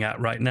or looking at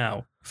right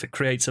now. If it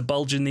creates a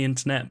bulge in the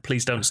internet,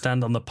 please don't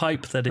stand on the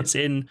pipe that it's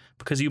in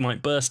because you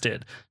might burst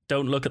it.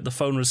 Don't look at the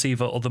phone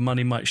receiver or the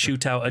money might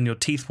shoot out and your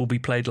teeth will be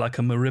played like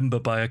a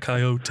marimba by a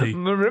coyote.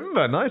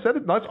 Marimba, nice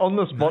on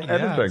the spot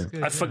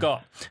editing. I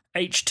forgot.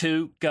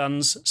 H2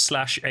 guns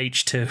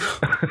 /H2.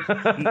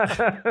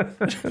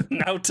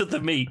 Now to the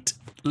meat.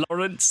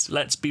 Lawrence,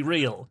 let's be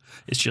real.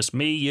 It's just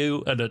me,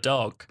 you, and a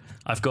dog.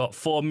 I've got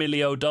 $4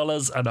 million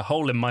and a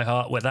hole in my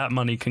heart where that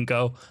money can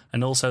go.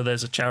 And also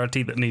there's a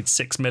charity that needs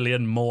 $6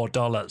 million more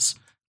dollars.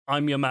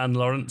 I'm your man,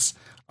 Lawrence.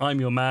 I'm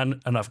your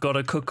man, and I've got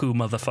a cuckoo,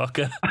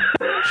 motherfucker.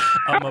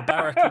 I'm a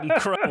barracking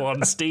crow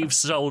on Steve's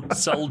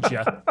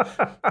soldier.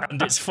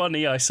 And it's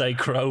funny I say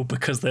crow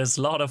because there's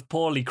a lot of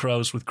poorly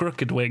crows with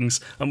crooked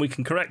wings, and we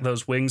can correct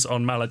those wings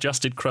on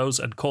maladjusted crows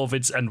and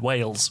corvids and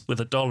whales with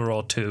 $1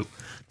 or $2.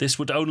 This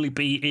would only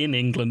be in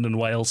England and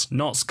Wales,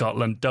 not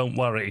Scotland, don't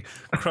worry.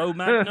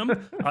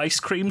 Cro-Magnon? Ice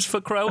creams for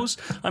crows?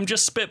 I'm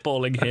just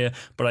spitballing here,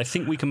 but I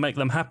think we can make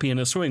them happy in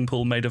a swimming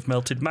pool made of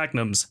melted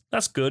magnums.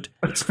 That's good.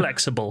 It's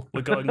flexible.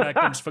 We're going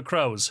magnums for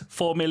crows.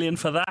 $4 million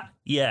for that?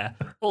 Yeah.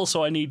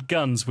 Also, I need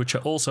guns, which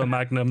are also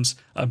magnums.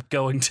 I'm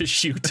going to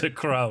shoot a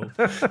crow.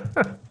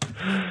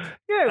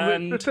 Yeah,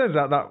 And- it turns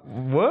out that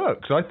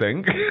works, I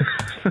think.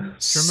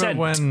 Remember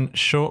when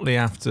shortly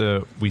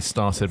after we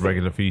started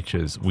regular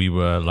features, we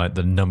were like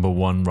the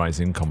 #1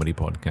 rising comedy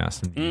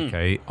podcast in the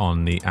UK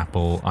on the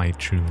Apple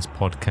iTunes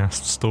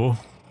podcast store?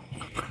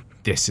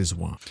 This is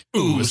why.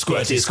 Ooh,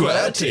 squirty,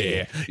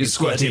 squirty, you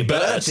squirty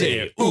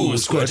Bertie. Ooh,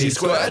 squirty,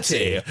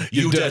 squirty,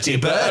 you dirty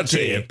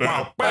Bertie.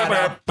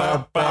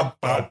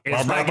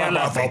 It's like a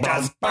laughing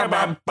dust.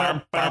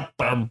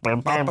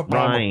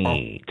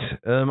 Right.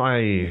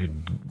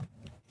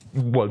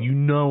 Well, you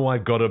know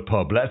I've got a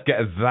pub. Let's get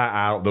that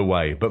out the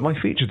way. But my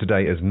feature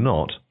today is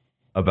not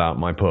about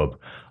my pub.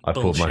 I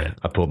pulled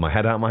my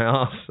head out my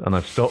arse and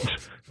I've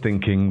stopped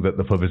thinking that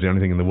the pub is the only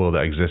thing in the world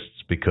that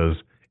exists because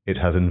it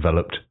has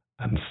enveloped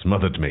and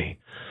smothered me.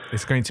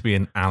 It's going to be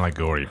an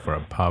allegory for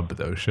a pub,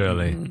 though,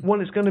 surely. Well,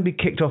 it's going to be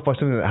kicked off by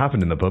something that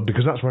happened in the pub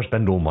because that's where I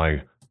spend all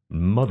my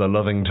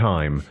mother-loving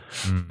time.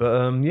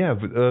 But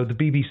the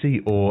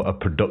BBC or a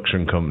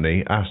production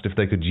company asked if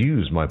they could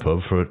use my pub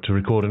to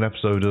record an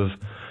episode of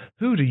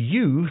Who Do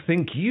You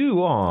Think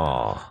You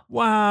Are?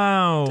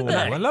 Wow.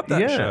 I love that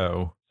Yeah.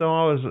 show. So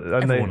I was, and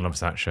Everyone loves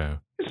that show.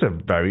 it's a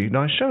very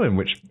nice show in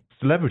which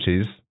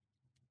celebrities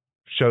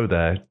show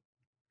their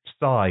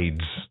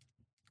sides.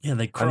 Yeah,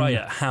 they cry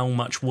at how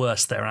much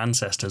worse their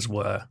ancestors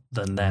were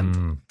than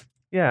them.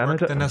 Yeah, and I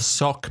Worked in don't, a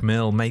sock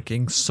mill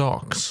making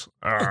socks.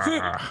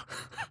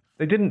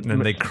 they didn't. And then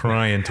they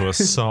cry into a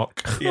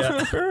sock.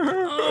 Yeah.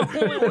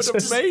 I would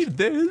have made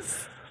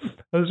this.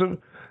 The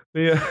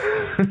The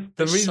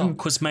reason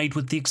sock was made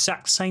with the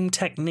exact same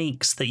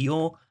techniques that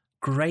your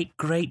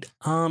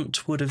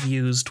great-great-aunt would have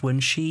used when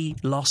she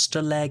lost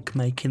a leg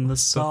making the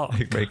sock.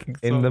 Making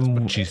In socks, the-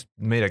 but she's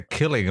made a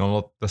killing on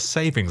all the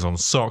savings on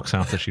socks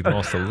after she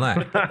lost a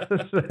leg.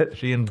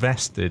 She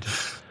invested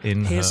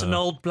in Here's her. an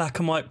old black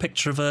and white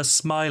picture of her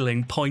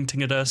smiling,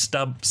 pointing at her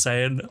stump,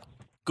 saying,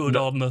 "Good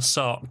on the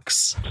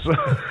socks."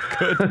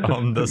 Good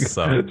on the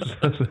socks.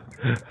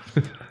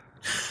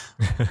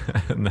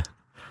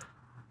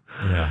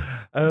 Yeah.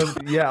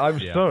 I'm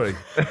sorry.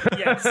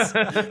 Yes.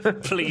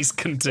 Please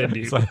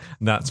continue. So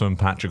that's when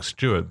Patrick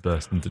Stewart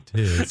burst into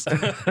tears.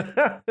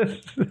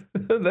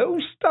 Little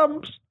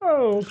stumps.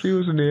 Oh, he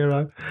was an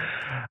hero.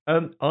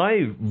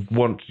 I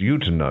want you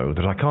to know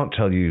that I can't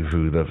tell you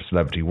who the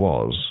celebrity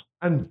was.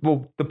 And,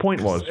 well, the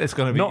point was, It's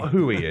gonna be- not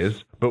who he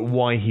is, but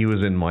why he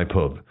was in my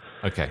pub.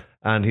 Okay.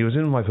 And he was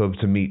in my pub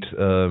to meet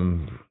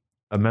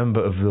a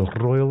member of the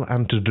Royal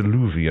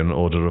Antediluvian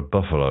Order of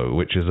Buffalo,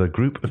 which is a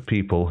group of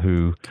people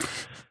who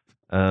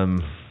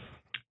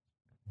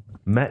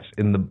met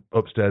in the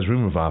upstairs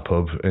room of our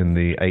pub in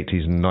the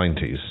 80s and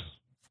 90s.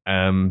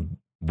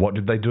 What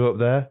did they do up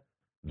there?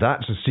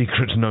 That's a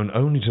secret known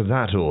only to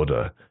that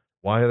order.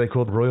 Why are they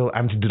called Royal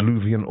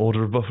Antediluvian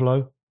Order of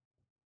Buffalo?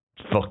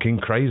 Fucking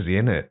crazy,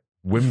 innit?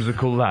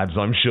 Whimsical lads,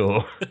 I'm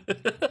sure.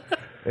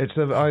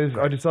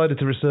 I decided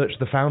to research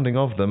the founding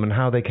of them and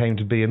how they came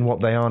to be and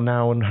what they are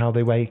now and how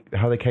they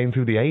came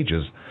through the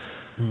ages.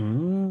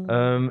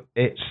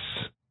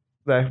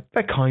 They're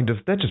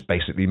just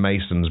basically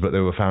Masons, but they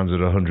were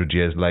founded 100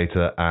 years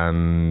later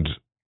and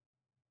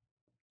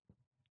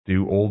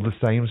do all the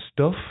same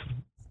stuff.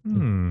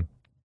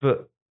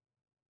 But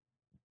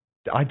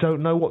I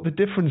don't know what the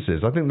difference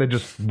is. I think they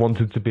just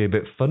wanted to be a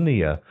bit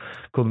funnier,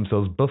 call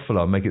themselves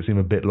Buffalo, make it seem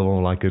a bit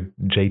more like a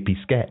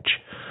JP sketch.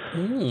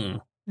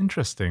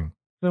 Interesting.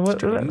 So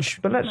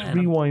Strange. but let's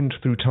rewind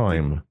through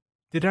time.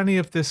 Did any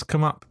of this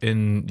come up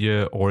in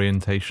your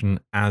orientation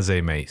as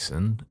a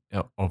Mason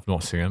of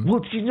Nottingham? Well,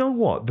 do you know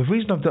what? The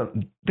reason I've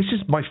done this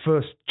is my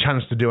first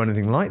chance to do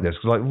anything like this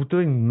because, like,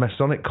 doing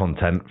Masonic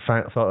content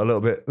felt a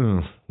little bit,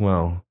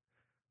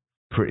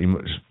 pretty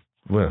much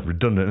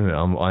redundant, isn't it?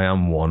 I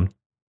am one.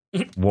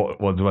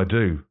 What do I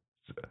do?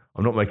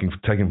 I'm not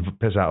taking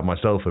piss out of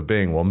myself for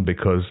being one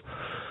because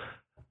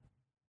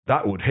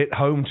that would hit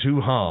home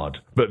too hard.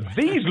 But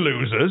these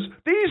losers,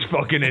 these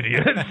fucking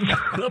idiots,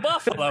 The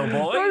Buffalo the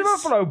Boys.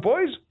 Buffalo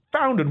Boys,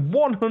 founded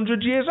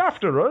 100 years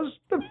after us,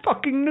 the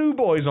fucking new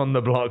boys on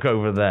the block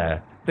over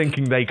there,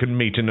 thinking they can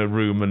meet in a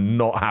room and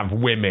not have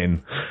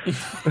women.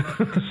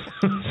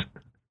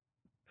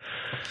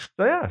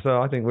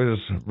 So I think we'll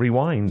just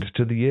rewind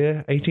to the year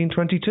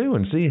 1822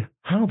 and see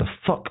how the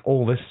fuck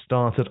all this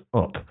started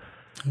up.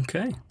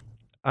 Okay.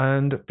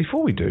 And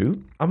before we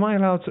do, am I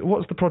allowed to...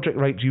 What's the project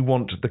rate you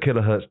want the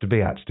kilohertz to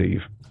be at, Steve?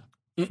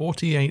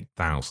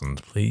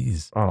 48,000,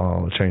 please.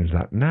 I'll change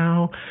that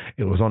now.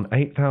 It was on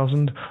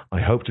 8,000. I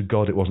hope to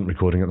God it wasn't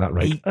recording at that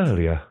rate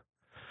earlier.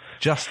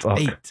 Just Fuck.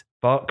 8.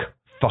 Fuck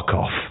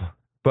off.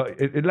 But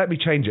it let me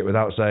change it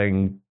without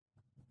saying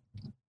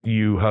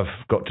you have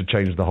got to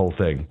change the whole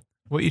thing.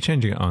 What are you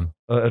changing it on?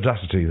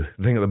 Audacity, the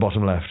thing at the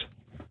bottom left.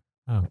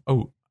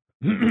 Oh.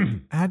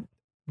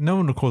 No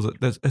one records it.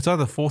 It's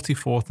either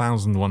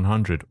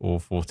 44,100 or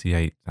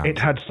 48,000. It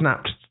had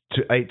snapped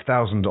to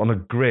 8,000 on a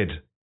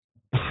grid.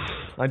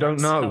 I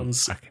don't know.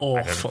 Sounds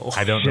awful.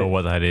 I don't know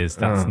what that is.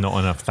 That's not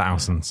enough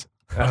thousands.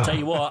 I'll tell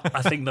you what,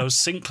 I think those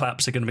sync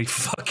claps are going to be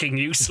fucking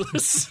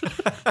useless.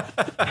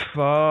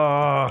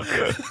 Fuck.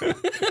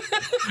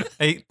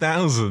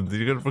 8,000.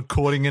 You're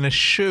recording in a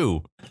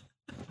shoe.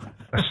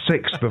 A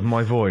sixth of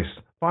my voice.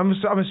 I'm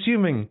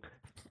assuming...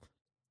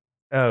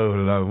 Oh,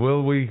 no.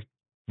 Will we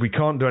We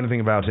can't do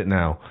anything about it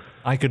now.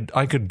 I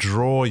could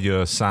draw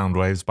your sound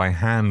waves by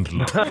hand.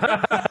 Look.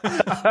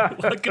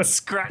 I could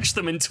scratch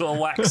them into a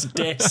wax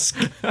disc.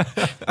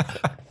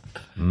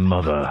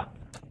 Mother,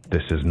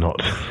 this is not...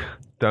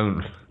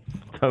 Don't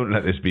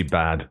let this be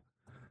bad.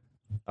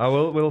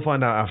 We'll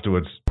find out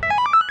afterwards.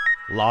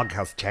 Log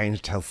has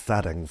changed his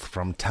settings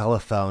from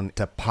telephone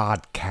to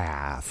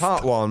podcast.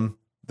 Part 1.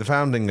 The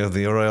founding of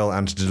the Royal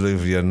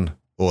Antediluvian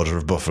Order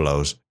of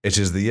Buffaloes. It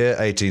is the year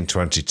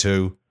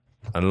 1822,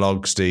 and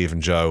Log, Steve,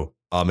 and Joe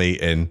are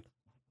meeting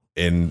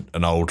in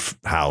an old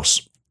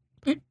house.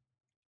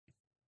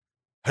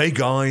 Hey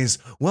guys,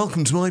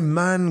 welcome to my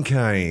man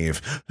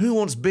cave. Who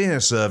wants beer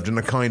served in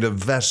a kind of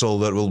vessel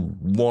that will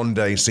one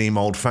day seem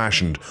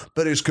old-fashioned,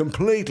 but is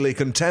completely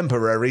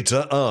contemporary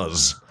to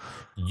us?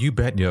 You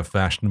bet your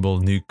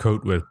fashionable new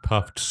coat with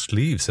puffed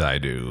sleeves I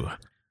do.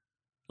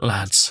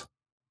 Lads.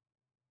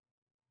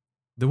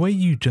 The way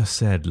you just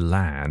said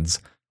lads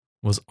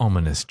was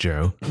ominous,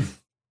 Joe.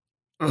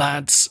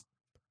 Lads.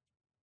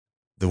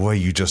 The way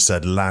you just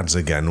said lads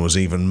again was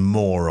even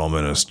more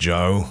ominous,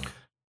 Joe.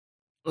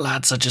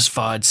 Lads, I just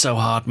fired so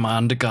hard my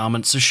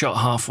undergarments are shot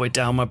halfway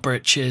down my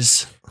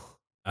breeches.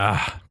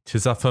 Ah,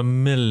 'tis a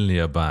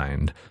familiar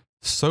bind.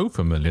 So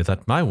familiar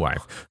that my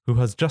wife, who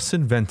has just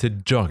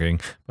invented jogging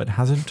but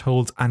hasn't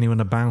told anyone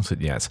about it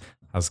yet,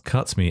 has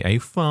cut me a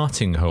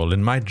farting hole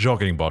in my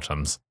jogging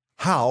bottoms.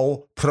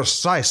 How,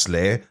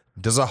 precisely,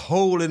 does a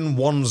hole in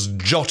one's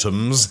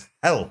jottums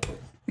help?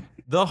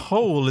 The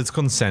hole is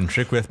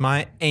concentric with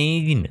my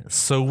anus,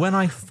 so when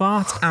I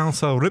fart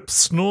out a rip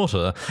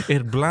snorter,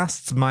 it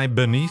blasts my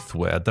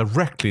beneathwear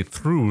directly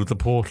through the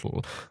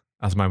portal,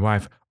 as my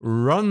wife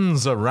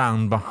runs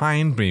around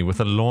behind me with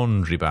a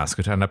laundry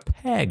basket and a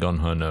peg on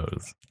her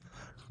nose.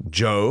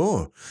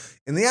 Joe,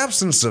 in the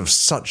absence of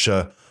such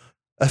a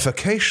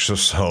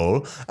efficacious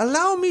hole,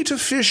 allow me to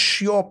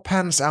fish your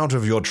pants out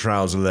of your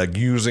trouser leg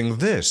using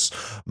this,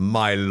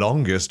 my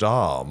longest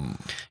arm.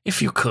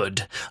 If you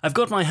could. I've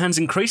got my hands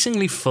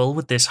increasingly full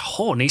with this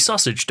horny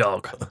sausage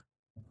dog.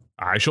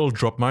 I shall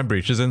drop my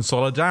breeches in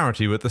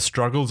solidarity with the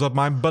struggles of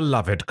my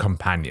beloved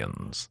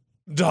companions.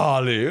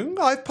 Darling,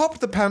 I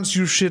popped the pants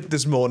you shit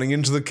this morning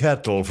into the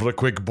kettle for a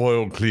quick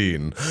boil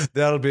clean.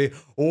 There'll be...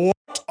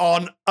 What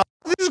on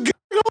earth is going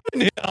on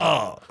in here?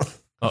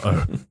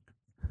 Uh-oh.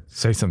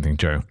 Say something,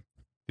 Joe.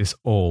 This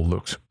all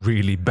looks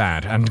really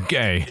bad and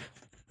gay.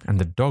 And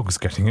the dog's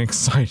getting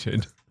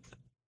excited.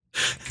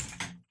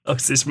 Oh,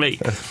 is this me?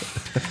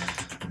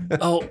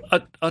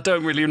 I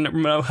don't really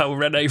know how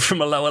Rene from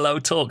Hello Hello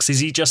talks. Is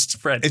he just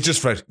Fred? It's just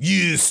Fred.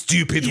 You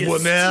stupid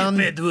woman.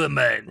 Stupid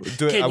woman.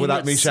 Do it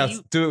without me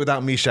shouting. Do it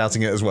without me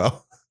shouting it as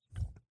well.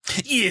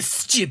 You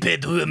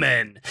stupid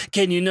woman!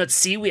 Can you not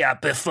see we are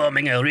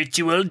performing a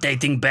ritual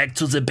dating back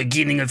to the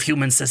beginning of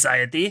human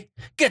society?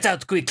 Get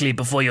out quickly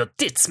before your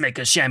tits make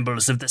a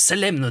shambles of the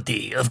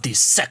solemnity of this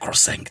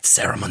sacrosanct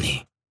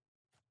ceremony.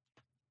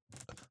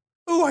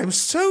 Oh, I'm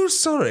so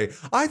sorry.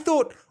 I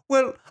thought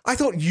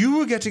you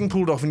were getting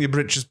pulled off in your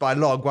breeches by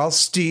Log while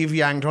Steve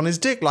yanked on his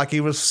dick like he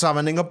was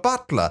summoning a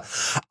butler.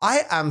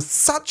 I am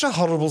such a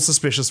horrible,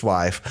 suspicious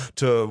wife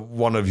to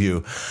one of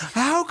you.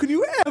 How can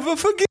you ever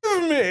forgive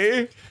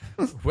me?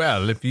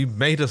 Well, if you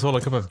made us all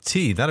a cup of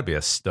tea, that'd be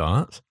a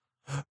start.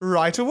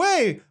 Right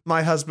away,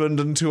 my husband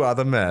and 2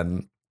 other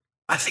men.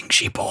 I think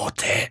she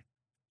bought it.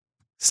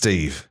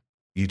 Steve,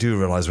 you do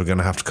realise we're going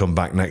to have to come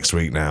back next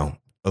week now.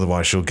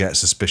 Otherwise she'll get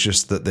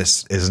suspicious that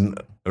this isn't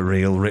a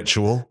real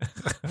ritual.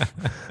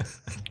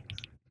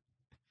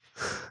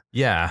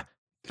 Yeah.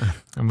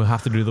 And we'll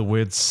have to do the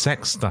weird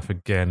sex stuff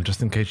again,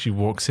 just in case she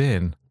walks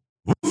in.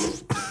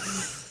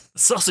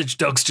 Sausage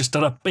dog's just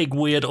done a big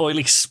weird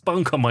oily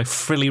spunk on my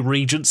frilly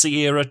Regency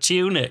era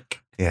tunic.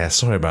 Yeah,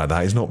 sorry about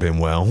that. He's not been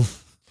well.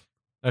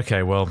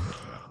 Okay, well,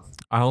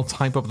 I'll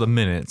type up the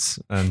minutes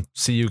and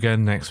see you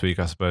again next week,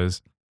 I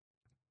suppose.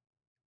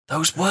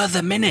 Those were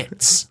the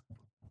minutes.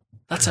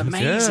 That's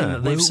amazing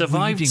that they've we're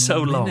survived reading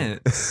so long.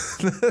 minutes.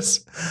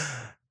 And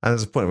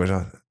there's a point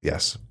at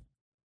which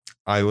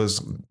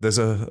there's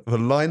a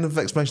line of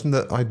explanation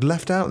that I'd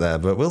left out there,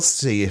 but we'll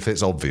see if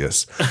it's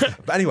obvious.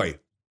 But anyway,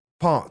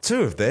 part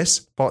 2 of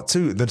this,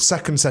 the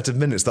second set of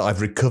minutes that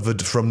I've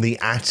recovered from the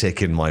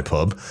attic in my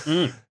pub,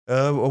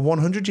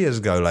 100 years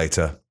ago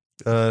later.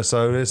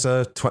 So it's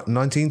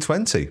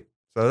 1920.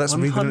 So let's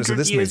read the minutes of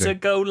this 100 years meeting.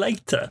 ago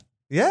later.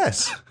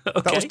 Yes. Okay.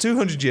 That was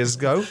 200 years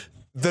ago.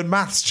 The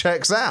maths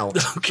checks out.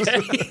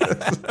 Okay.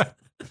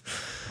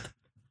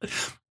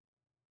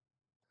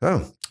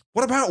 Oh,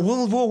 what about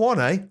World War One,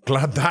 eh?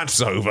 Glad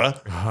that's over.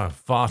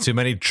 Far too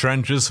many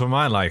trenches for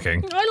my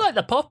liking. I like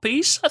the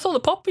poppies. I thought the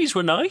poppies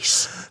were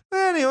nice.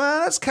 Anyway,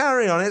 let's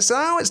carry on. It's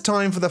now it's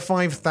time for the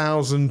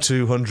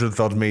 5,200th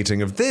odd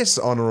meeting of this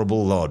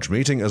Honourable Lodge,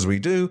 meeting as we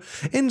do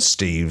in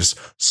Steve's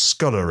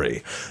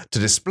scullery, to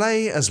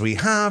display, as we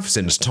have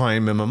since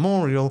time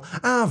immemorial,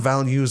 our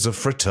values of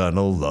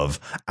fraternal love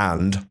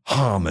and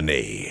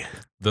harmony.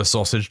 The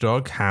sausage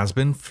dog has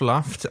been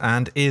fluffed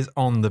and is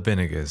on the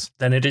vinegars.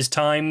 Then it is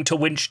time to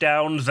winch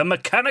down the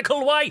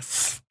mechanical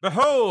wife.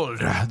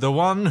 Behold, the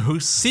one who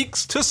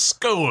seeks to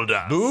scold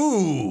us.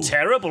 Ooh.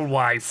 Terrible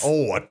wife.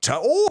 Oh,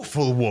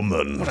 awful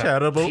woman.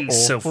 Terrible,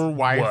 piece of awful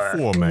wife work.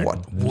 woman.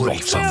 What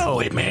Rotten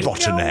women.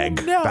 rotten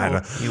egg.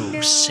 Bad.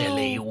 You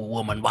silly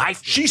woman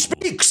wife. She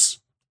speaks.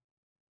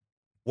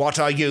 What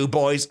are you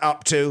boys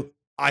up to?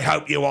 I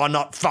hope you are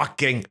not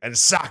fucking and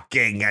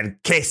sucking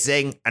and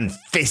kissing and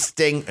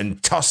fisting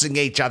and tossing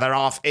each other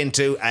off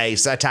into a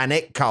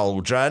satanic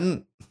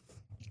cauldron.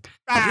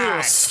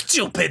 You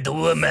stupid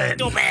woman.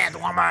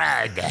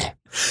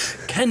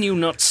 Can you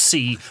not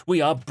see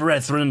we are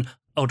brethren?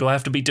 Oh, do I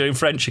have to be doing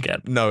French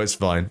again? No, it's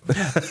fine.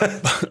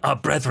 Are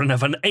brethren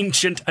of an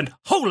ancient and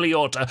holy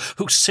order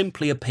who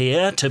simply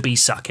appear to be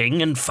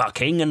sucking and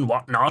fucking and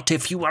whatnot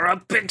if you are a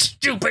big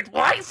stupid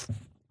wife?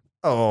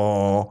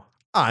 Oh,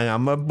 I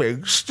am a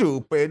big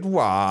stupid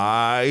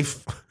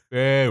wife.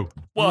 Ew.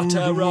 What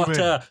a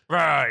rotter.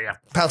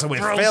 Pelter with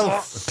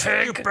filth.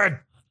 Pig.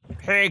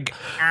 Pig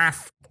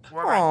ass.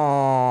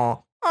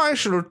 Oh, I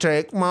shall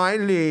take my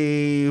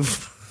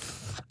leave.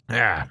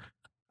 Yeah.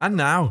 And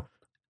now,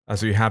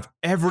 as we have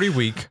every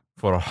week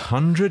for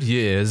 100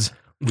 years,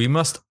 we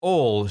must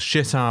all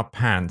shit our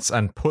pants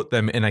and put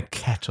them in a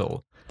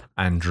kettle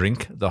and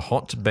drink the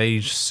hot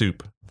beige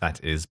soup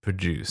that is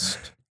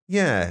produced.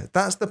 Yeah,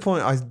 that's the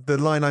point. The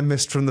line I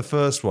missed from the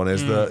first one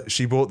is that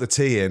she brought the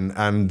tea in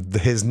and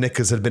his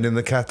knickers had been in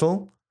the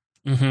kettle.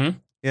 Mm-hmm.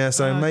 Yeah,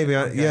 so maybe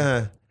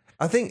I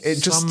think it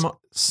just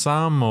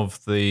Some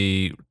of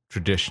the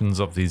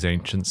traditions of these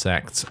ancient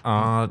sects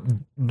are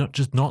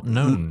not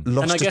known.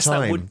 lost And I to guess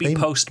time. that would be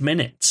post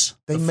minutes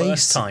the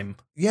first time.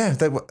 Yeah,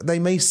 they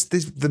may.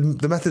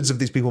 The methods of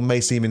these people may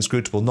seem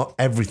inscrutable. Not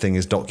everything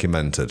is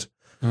documented.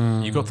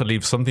 You got to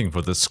leave something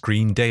for the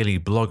Screen Daily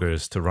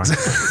bloggers to write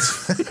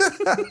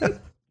about.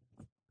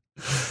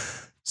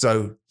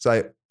 So,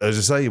 as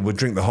I say, we'll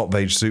drink the hot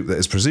beige soup that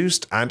is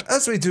produced, and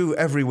as we do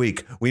every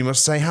week, we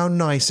must say how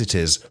nice it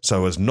is,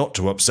 so as not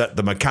to upset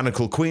the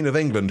mechanical Queen of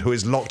England who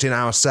is locked in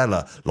our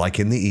cellar, like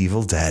in The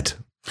Evil Dead.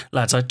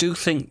 Lads, I do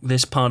think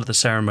this part of the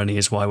ceremony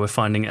is why we're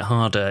finding it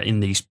harder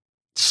in these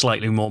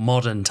slightly more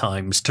modern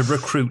times to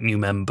recruit new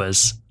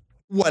members.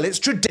 Well, it's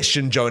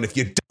tradition, Joe, and if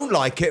you don't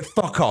like it,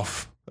 fuck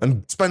off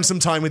and spend some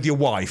time with your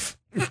wife.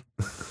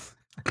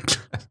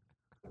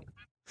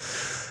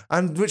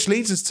 And which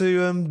leads us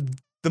to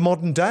the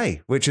modern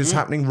day, which is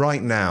happening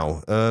right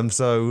now.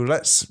 So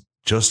let's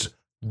just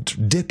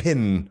dip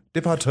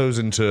our toes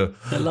into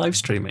They're live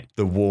streaming.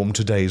 the warm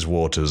today's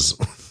waters.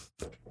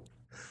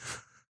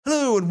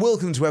 Hello and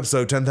welcome to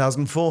episode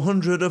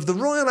 10,400 of the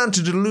Royal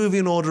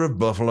Antediluvian Order of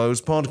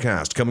Buffaloes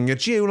podcast, coming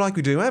at you like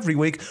we do every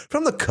week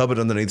from the cupboard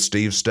underneath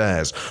Steve's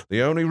stairs,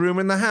 the only room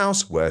in the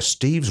house where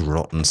Steve's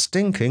rotten,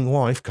 stinking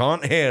wife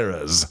can't hear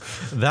us.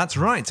 That's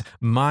right,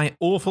 my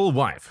awful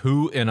wife,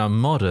 who, in a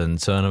modern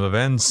turn of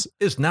events,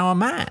 is now a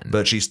man.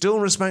 But she still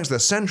respects the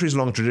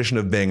centuries-long tradition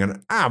of being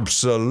an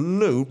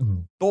absolute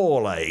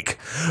ball ache.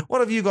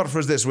 What have you got for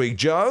us this week,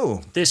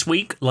 Joe? This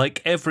week,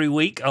 like every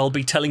week, I'll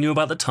be telling you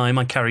about the time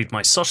I carried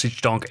my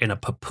sausage dog in a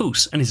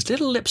papoose and his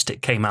little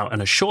lipstick came out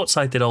and a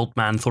short-sighted old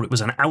man thought it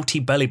was an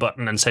outie belly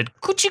button and said,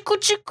 "Coochie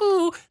coochie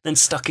coo," then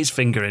stuck his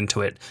finger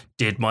into it.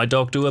 Did my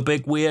dog do a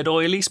big weird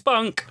oily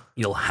spunk?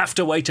 You'll have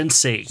to wait and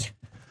see.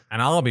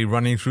 And I'll be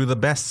running through the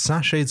best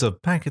sachets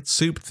of packet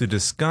soup to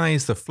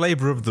disguise the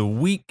flavour of the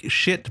weak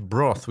shit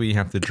broth we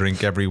have to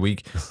drink every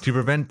week to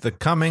prevent the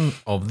coming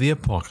of the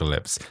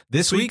apocalypse.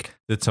 This week,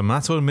 the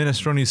tomato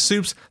minestrone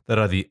soups that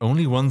are the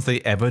only ones they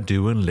ever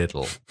do in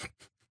Lidl.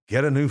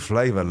 Get a new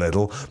flavour,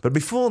 Little. But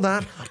before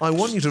that, I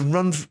want to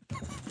run through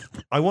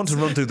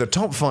the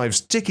top 5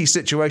 sticky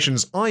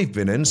situations I've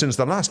been in since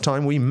the last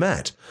time we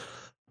met.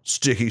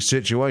 Sticky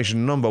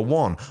situation number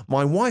 1.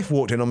 My wife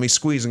walked in on me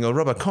squeezing a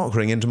rubber cock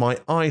ring into my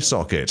eye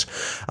socket.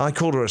 I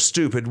called her a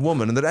stupid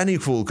woman and that any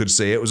fool could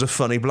see it was a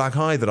funny black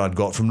eye that I'd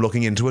got from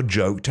looking into a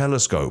joke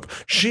telescope.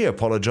 She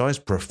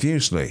apologised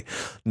profusely.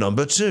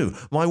 Number 2.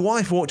 My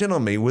wife walked in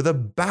on me with a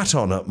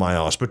baton up my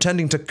arse,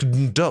 pretending to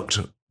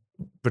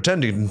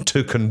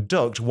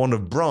conduct one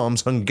of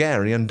Brahms'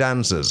 Hungarian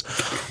dances.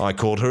 I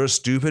called her a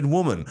stupid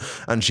woman,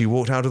 and she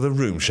walked out of the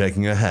room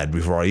shaking her head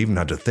before I even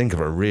had to think of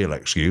a real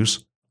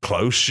excuse.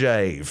 Close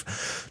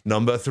shave.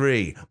 Number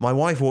 3. My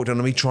wife walked in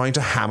on me trying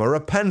to hammer a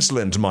pencil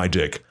into my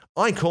dick.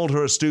 I called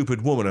her a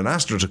stupid woman and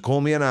asked her to call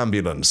me an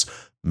ambulance.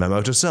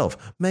 Memo to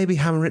self, maybe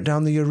hammer it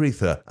down the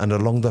urethra and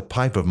along the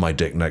pipe of my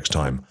dick next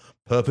time.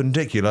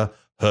 Perpendicular,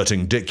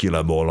 hurting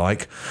dicular more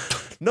like.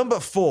 Number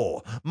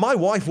 4. My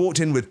wife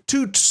walked in with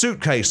 2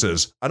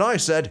 suitcases, and I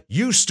said,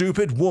 "You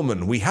stupid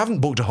woman, we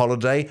haven't booked a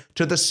holiday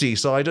to the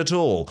seaside at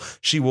all."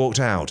 She walked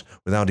out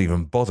without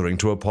even bothering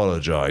to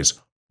apologise.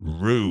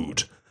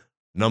 Rude.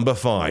 Number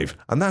 5,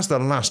 and that's the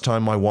last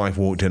time my wife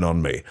walked in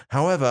on me.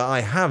 However,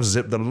 I have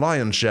zipped the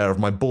lion's share of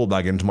my ball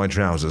bag into my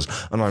trousers,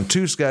 and I'm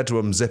too scared to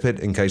unzip it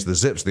in case the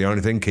zip's the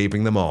only thing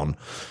keeping them on.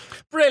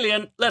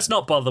 Brilliant. Let's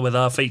not bother with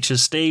our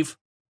features, Steve.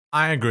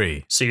 I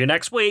agree. See you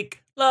next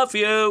week. Love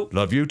you.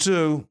 Love you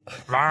too.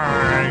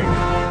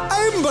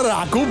 I'm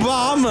Barack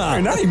Obama.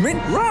 And I'm Mitt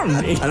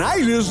Romney. And I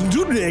listen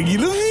to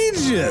regular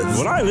features.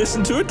 Well, I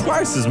listen to it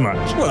twice as much.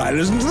 Well, I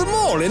listen to them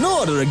all in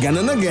order again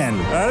and again.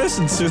 I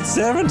listened to it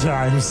 7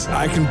 times.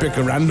 I can pick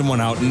a random one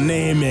out and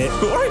name it.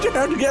 Why'd you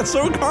have to get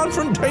so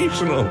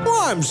confrontational?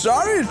 Oh, I'm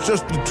sorry, it's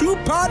just the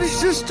two-party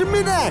system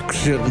in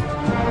action.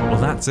 Well,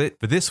 that's it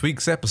for this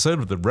week's episode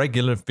of the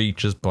Regular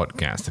Features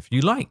Podcast. If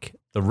you like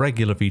the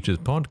Regular Features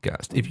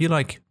Podcast, if you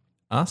like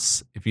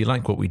us, if you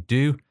like what we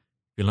do, if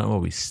you like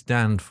what we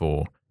stand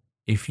for,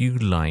 if you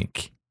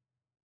like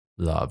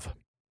love.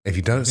 If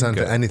you don't stand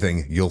for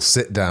anything, you'll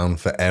sit down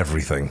for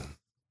everything.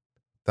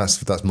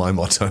 That's my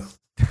motto.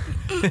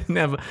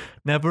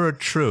 never a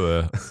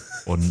truer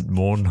or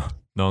more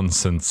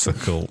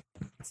nonsensical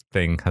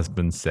thing has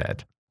been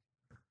said.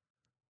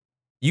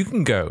 You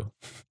can go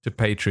to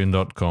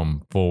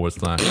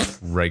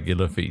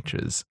patreon.com/regular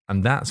features,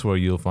 and that's where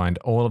you'll find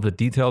all of the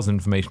details and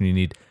information you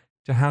need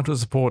to how to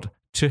support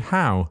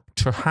how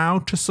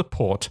to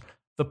support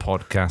the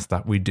podcast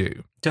that we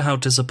do. To how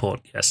to support,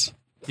 yes.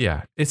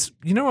 Yeah, it's,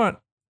 you know what?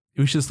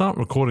 We should start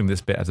recording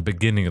this bit at the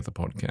beginning of the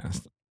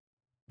podcast.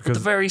 At the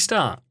very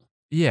start.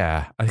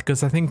 Yeah,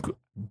 because I think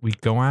we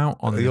go out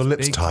on Are your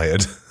lips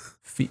tired?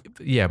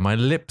 Yeah, my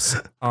lips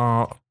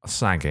are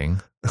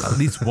sagging. At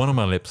least one of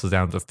my lips is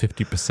down to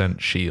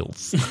 50%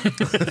 shields.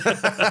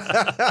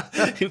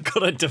 You've got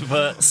to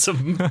divert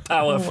some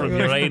power from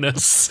your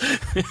anus,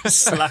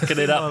 slacken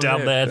it up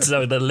down there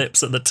so the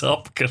lips at the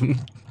top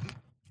can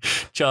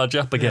charge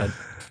up again.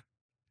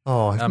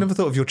 Oh, I've never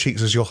thought of your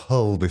cheeks as your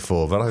hull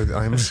before, but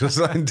I'm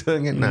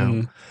doing it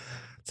now.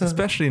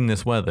 Especially in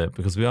this weather,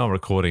 because we are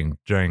recording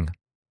during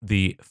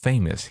the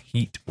famous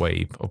heat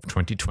wave of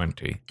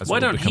 2020. Why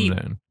don't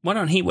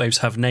heat waves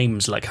have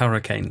names like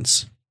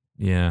hurricanes?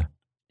 Yeah.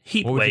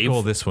 Heat what would wave. You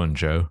call this one,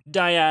 Joe?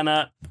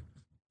 Diana.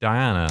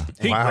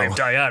 Heat wave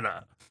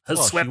Diana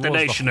has swept the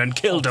nation and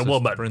killed a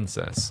woman.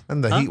 Princess.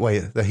 And the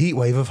heat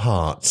wave of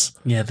hearts.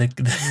 Yeah,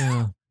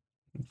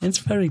 it's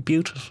very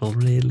beautiful,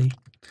 really.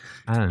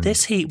 And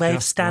this heat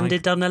wave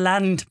standed on a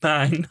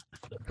landmine.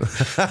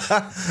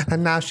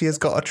 And now she has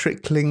got a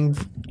trickling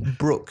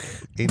brook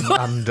in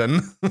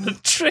London. A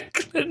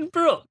trickling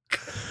brook?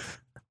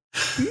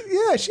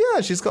 Yeah,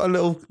 she's got a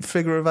little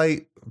figure of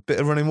 8 bit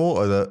of running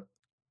water that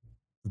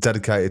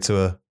dedicated to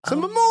her. It's a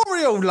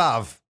memorial,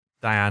 love.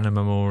 Diana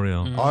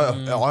Memorial. I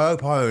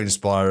hope I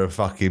inspire a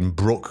fucking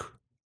brook.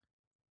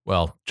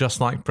 Well,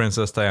 just like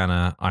Princess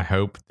Diana, I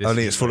hope this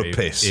Only it's full of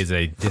piss. Is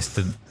a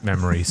distant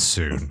memory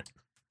soon.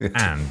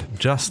 And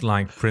just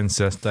like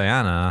Princess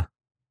Diana,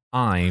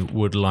 I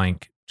would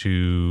like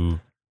to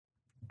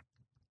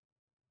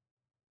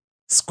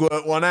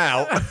squirt one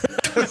out.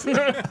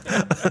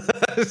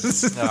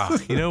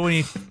 You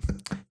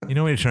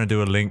know when you're trying to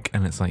do a link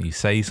and it's like you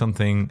say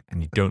something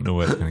and you don't know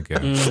where it's going to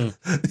go.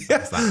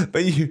 Yeah,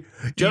 but you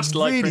just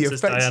like really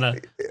Princess Diana,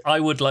 I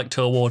would like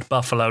to award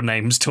buffalo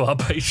names to our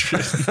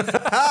Patreon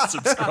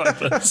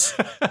subscribers.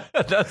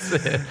 That's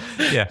it.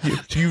 Yeah,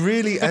 you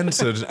really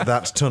entered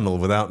that tunnel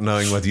without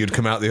knowing whether you'd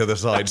come out the other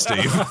side,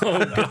 Steve.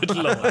 Oh, good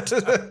lord.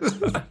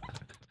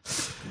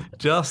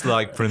 Just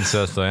like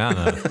Princess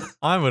Diana,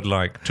 I would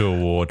like to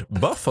award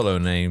buffalo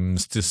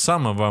names to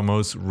some of our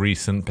most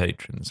recent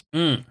patrons.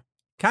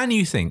 Can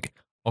you think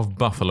of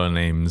buffalo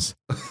names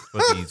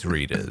for these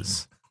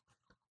readers?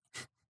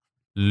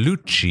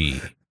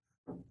 Lucci.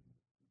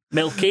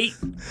 Milky.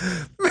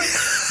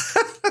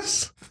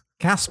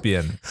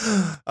 Caspian.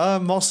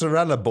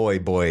 Mozzarella boy.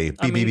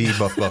 BBB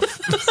buff.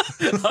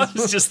 I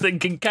was just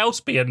thinking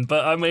Caspian,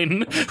 but I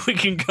mean, we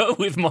can go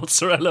with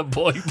mozzarella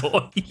boy.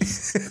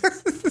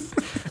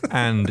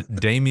 And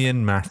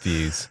Damien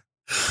Matthews.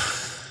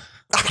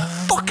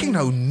 I fucking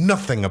know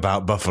nothing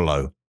about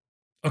buffalo.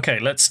 Okay,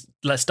 let's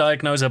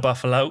diagnose a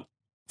buffalo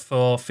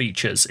for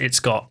features. It's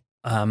got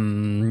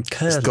curly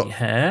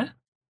hair.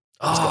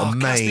 It's got a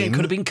mane. Caspian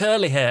could have been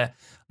curly hair.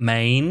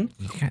 Mane.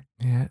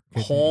 Yeah.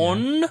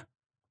 Horn.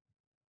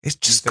 It's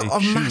just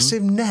got a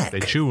massive neck.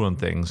 They chew on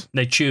things.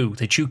 They chew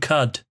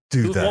cud.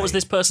 What was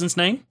this person's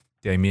name?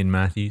 Damien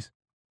Matthews.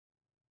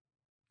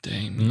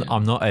 Damien.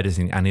 I'm not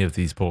editing any of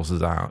these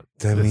pauses out.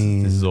 This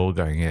is all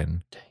going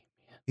in.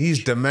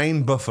 He's the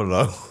main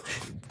buffalo.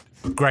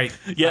 Great.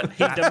 Yeah,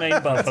 he's the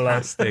main buffalo.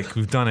 Fantastic.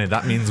 We've done it.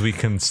 That means we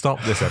can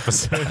stop this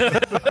episode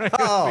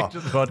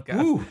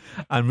podcast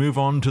and move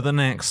on to the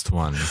next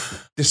one.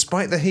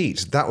 Despite the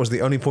heat, that was the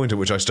only point at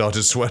which I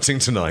started sweating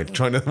tonight,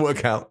 trying to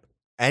work out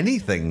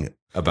anything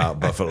about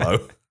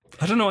buffalo.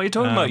 I don't know what you're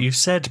talking about. You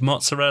said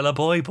mozzarella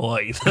boy.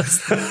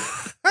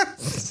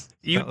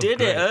 You did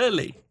it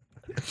early.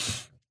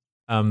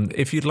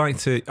 If you'd like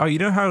to, you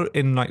know how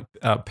in like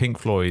Pink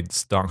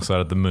Floyd's Dark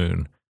Side of the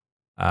Moon,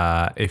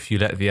 if you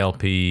let the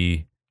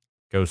LP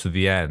go to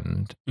the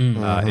end,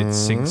 it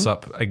syncs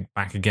up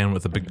back again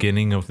with the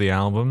beginning of the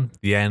album.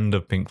 The end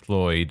of Pink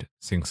Floyd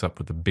syncs up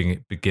with the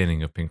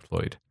beginning of Pink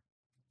Floyd.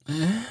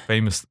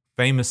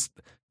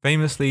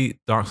 Famously,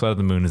 Dark Side of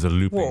the Moon is a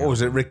looping. What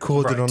was it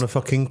recorded on a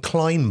fucking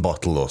Klein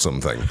bottle or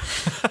something?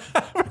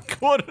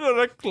 recorded on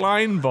a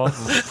Klein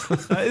bottle.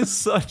 That is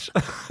such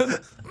a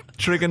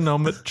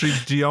trigonometry,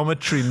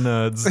 geometry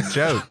nerds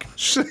joke.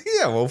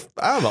 Yeah, well,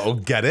 I'll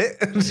get it.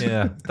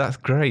 Yeah, that's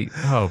great.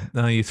 Oh,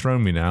 now you've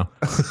thrown me now.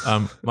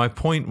 My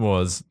point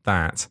was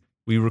that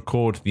we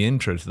record the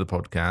intro to the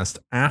podcast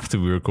after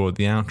we record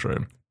the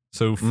outro.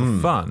 So for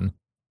fun,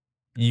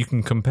 you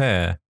can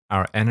compare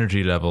our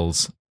energy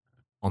levels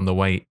on the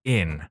way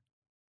in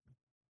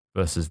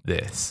versus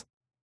this.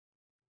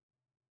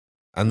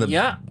 And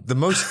the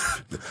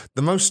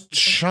most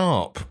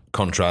sharp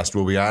contrast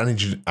will be our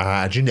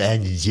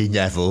energy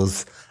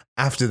levels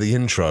after the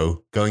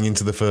intro going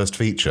into the first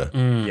feature.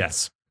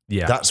 Yes.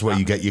 Yeah. That's where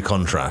you get your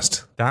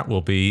contrast. That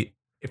will be,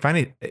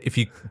 if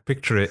you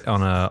picture it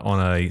on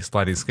a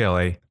sliding scale,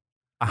 a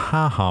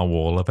ha-ha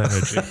wall of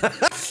energy.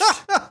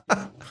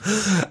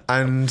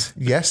 And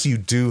yes, you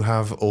do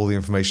have all the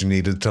information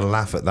needed to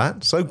laugh at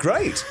that. So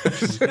great.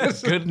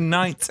 Good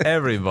night,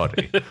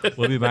 everybody.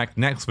 We'll be back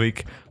next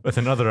week with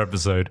another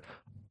episode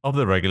of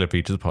the Regular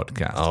Peaches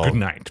podcast. Oh, Good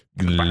night.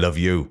 Love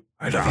you.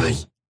 I love you.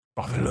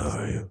 I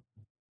love you.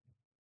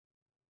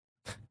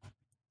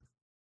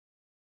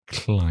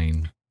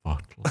 Klein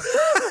bottle.